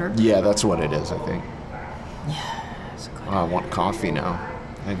coffee powder. Yeah, that's what it is, I think. It's good. Oh, I want coffee now.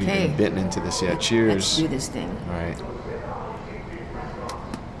 I haven't Okay. even bitten into this yet. Let's Cheers. do this thing. All right.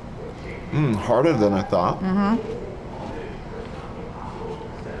 Harder than I thought.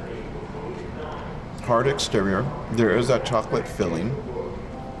 Hard exterior. There is that chocolate filling.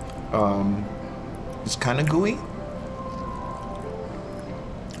 It's kind of gooey.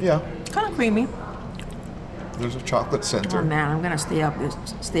 Yeah. Kind of creamy. There's a chocolate Oh center. man, I'm gonna stay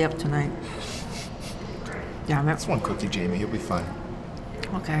up tonight. Damn it. That's one cookie, Jamie. You'll be fine.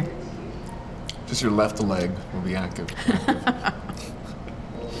 Okay. Just your left leg will be active.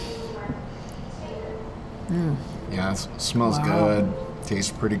 Yeah, it smells Wow. good.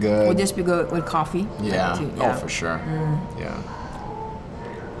 Tastes pretty good. Would this be good with coffee? Yeah. Too? Oh, for sure. Yeah.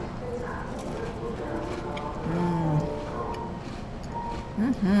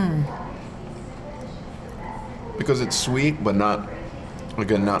 Because it's sweet, but not,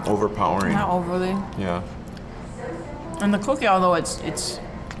 again, not overpowering. Not overly. Yeah. And the cookie, although it's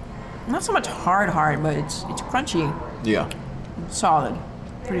not so much hard, but it's crunchy, Yeah. solid,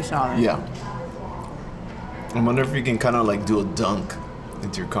 pretty solid. Yeah. I wonder if you can kind of like do a dunk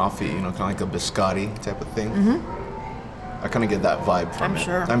into your coffee, kind of like a biscotti type of thing. I kind of get that vibe from I'm it.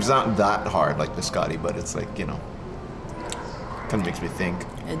 sure. It's not that hard like biscotti, but it's like, kind of makes me think.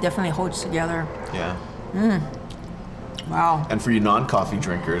 It definitely holds together. Yeah. Wow. And for you non-coffee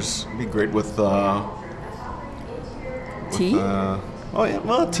drinkers, it'd be great with Tea? oh yeah,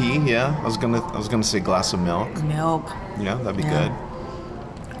 well, tea. Yeah, I was gonna say glass of milk. Milk. Yeah, that'd be Yeah.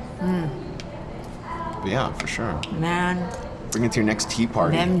 good. But yeah, for sure. Man, Bring it to your next tea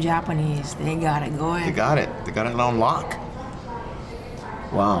party. them Japanese, they got it going. They got it. They got it on lock.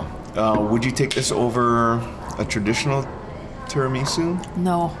 Wow. Would you take this over a traditional tiramisu?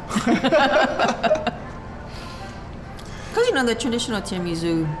 No. Because the traditional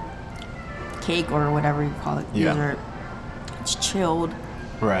tiramisu cake or whatever you call it, Yeah. dessert, it's chilled,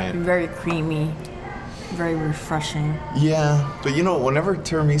 Right. very creamy, very refreshing. Yeah, but whenever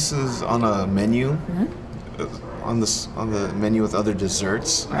tiramisu's on a menu, on the menu with other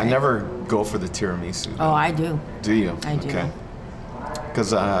desserts, I Right. never go for the tiramisu. Oh, I do. Do you? I do. Okay.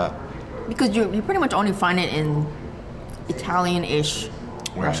 Because Because you pretty much only find it in Italian-ish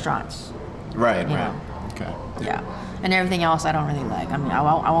Right. restaurants. right. know. Okay. Yeah. And everything else I don't really like. I mean, I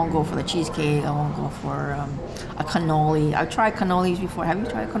won't go for the cheesecake. I won't go for a cannoli. I've tried cannolis before. Have you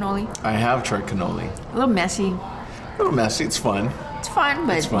tried cannoli? I have tried cannoli. A little messy. A little messy. It's fun. It's fun,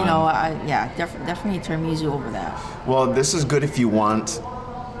 but It's fun. definitely tiramisu over that. Well, this is good if you want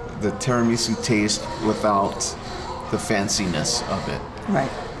the tiramisu taste without the fanciness of it. Right.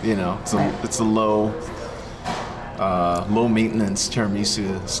 It's a, Right. it's a low maintenance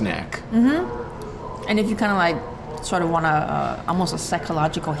tiramisu snack. And if you kind of like sort of want almost a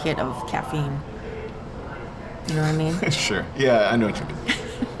psychological hit of caffeine. You know what I mean? Sure. Yeah, I know what you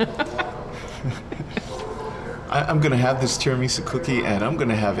mean. I'm gonna have this tiramisu cookie and I'm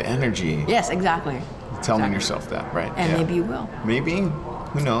gonna have energy. Yes, exactly. Telling Exactly. yourself that, right? And yeah. maybe you will. Maybe.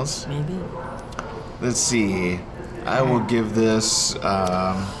 Who knows? Maybe. Let's see. I will give this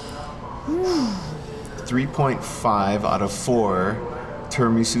 3.5 out of 4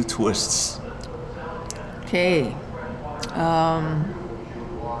 tiramisu twists. Okay.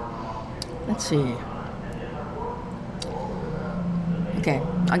 Let's see. Okay,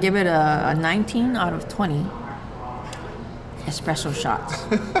 I'll give it a 19 out of 20 espresso shots.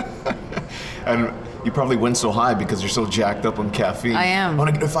 And you probably went so high because you're so jacked up on caffeine. I am. I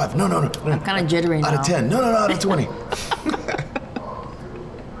want to get a 5. No. I'm kind of jittery now. Out of 10. No, out of 20.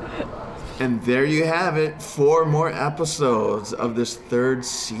 And there you have it. 4 more episodes of this 3rd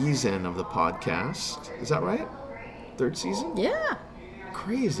season of the podcast. Is that right? 3rd season? Yeah.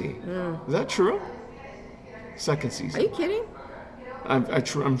 Crazy. Is that true? 2nd Are season. you kidding?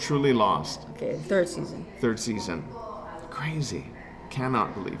 I'm truly lost. Okay, 3rd season. 3rd season. Crazy.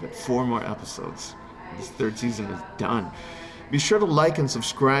 Cannot believe it. 4 more episodes. This 3rd season is done. Be sure to like and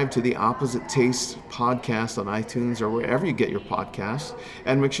subscribe to the Opposite Taste podcast on iTunes or wherever you get your podcasts.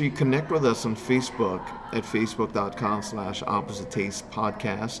 And make sure you connect with us on Facebook at facebook.com/Opposite Taste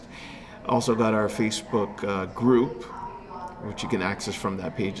Podcast. Also got our Facebook group, which you can access from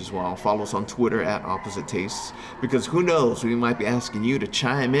that page as well. Follow us on Twitter at Opposite Tastes, because who knows, we might be asking you to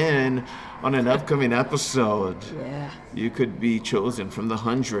chime in on an upcoming episode. Yeah. You could be chosen from the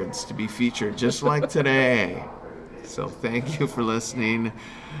hundreds to be featured just like today. So thank you for listening.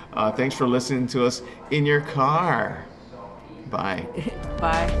 Thanks for listening to us in your car. Bye.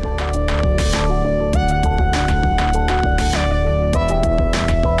 Bye.